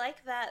 I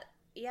like that,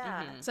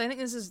 yeah. Mm-hmm. So I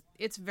think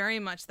it's very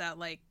much that,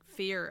 like,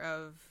 fear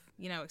of,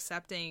 you know,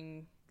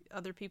 accepting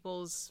other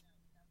people's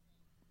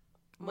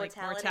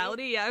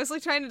mortality. Yeah, I was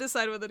like trying to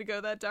decide whether to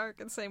go that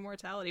dark and say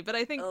mortality, but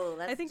I think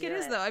it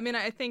is though. I mean,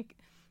 I think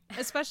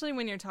especially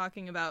when you're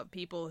talking about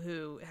people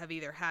who have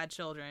either had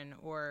children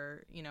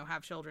or, you know,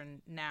 have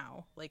children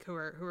now, like who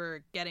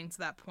are getting to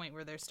that point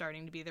where they're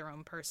starting to be their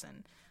own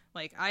person.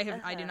 Like I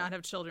do not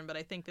have children, but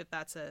I think that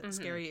that's a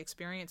scary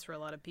experience for a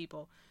lot of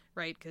people,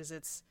 right?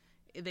 Because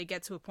they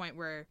get to a point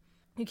where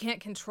you can't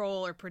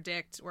control or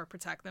predict or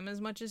protect them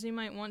as much as you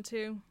might want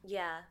to.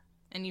 Yeah.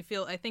 And you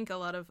feel, I think a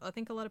lot of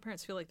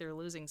parents feel like they're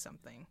losing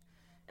something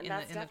in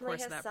the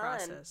course of that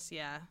process.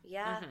 Yeah.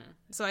 Yeah. Mm-hmm.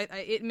 So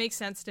it makes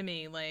sense to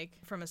me, like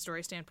from a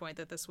story standpoint,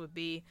 that this would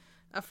be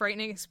a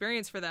frightening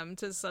experience for them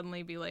to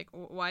suddenly be like,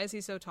 why is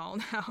he so tall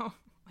now?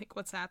 Like,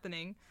 what's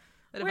happening?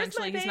 That Where's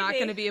eventually he's not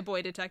going to be a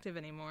boy detective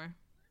anymore.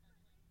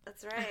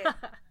 That's right.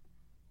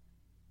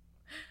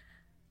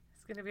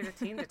 He's going to be the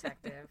teen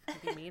detective.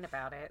 Be mean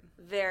about it.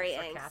 Very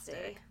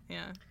angsty.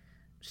 Yeah.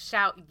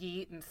 Shout,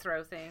 yeet, and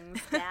throw things.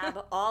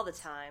 Dab all the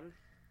time.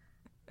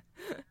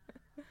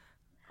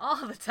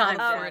 All the time.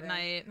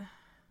 Fortnite.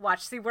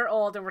 Watch, see, we're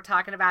old and we're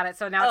talking about it,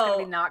 so now it's going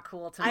to be not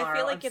cool tomorrow. I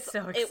feel like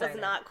it was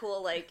not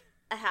cool like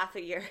a half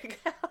a year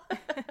ago.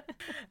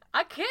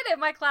 A kid in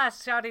my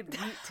class shouted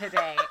yeet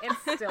today. It's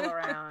still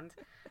around.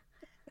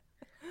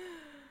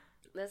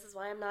 This is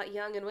why I'm not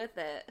young and with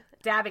it.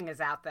 Dabbing is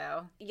out,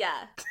 though.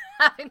 Yeah.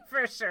 Dabbing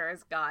for sure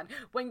is gone.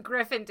 When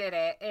Griffin did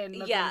it in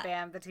the Boom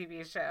Bam, the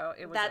TV show,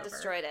 it was that over.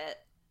 Destroyed it.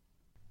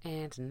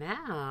 And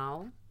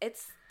now...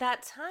 it's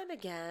that time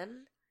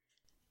again.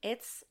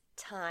 It's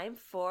time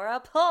for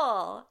a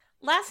poll.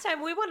 Last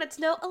time we wanted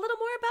to know a little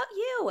more about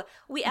you.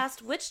 We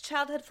asked which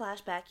childhood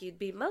flashback you'd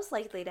be most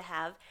likely to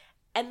have,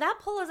 and that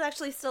poll is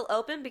actually still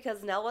open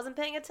because Nell wasn't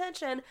paying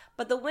attention,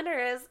 but the winner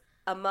is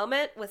a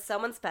moment with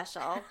someone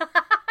special.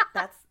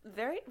 That's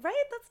very,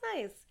 right? That's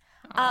nice.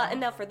 And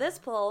now for this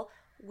poll,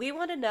 we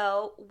want to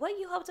know what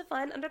you hope to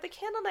find under the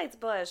Candle Nights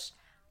bush.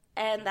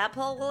 And that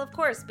poll will, of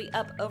course, be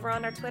up over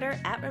on our Twitter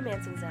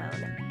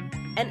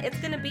 @RomancingZone. And it's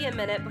going to be a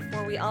minute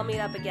before we all meet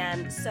up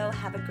again, so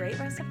have a great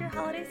rest of your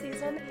holiday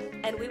season,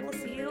 and we will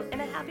see you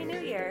in a Happy New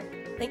Year.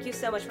 Thank you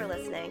so much for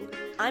listening.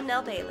 I'm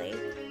Nell Bailey.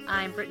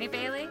 I'm Brittany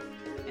Bailey.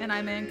 And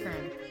I'm Ann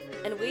Kern.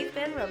 And we've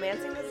been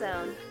Romancing the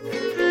Zone.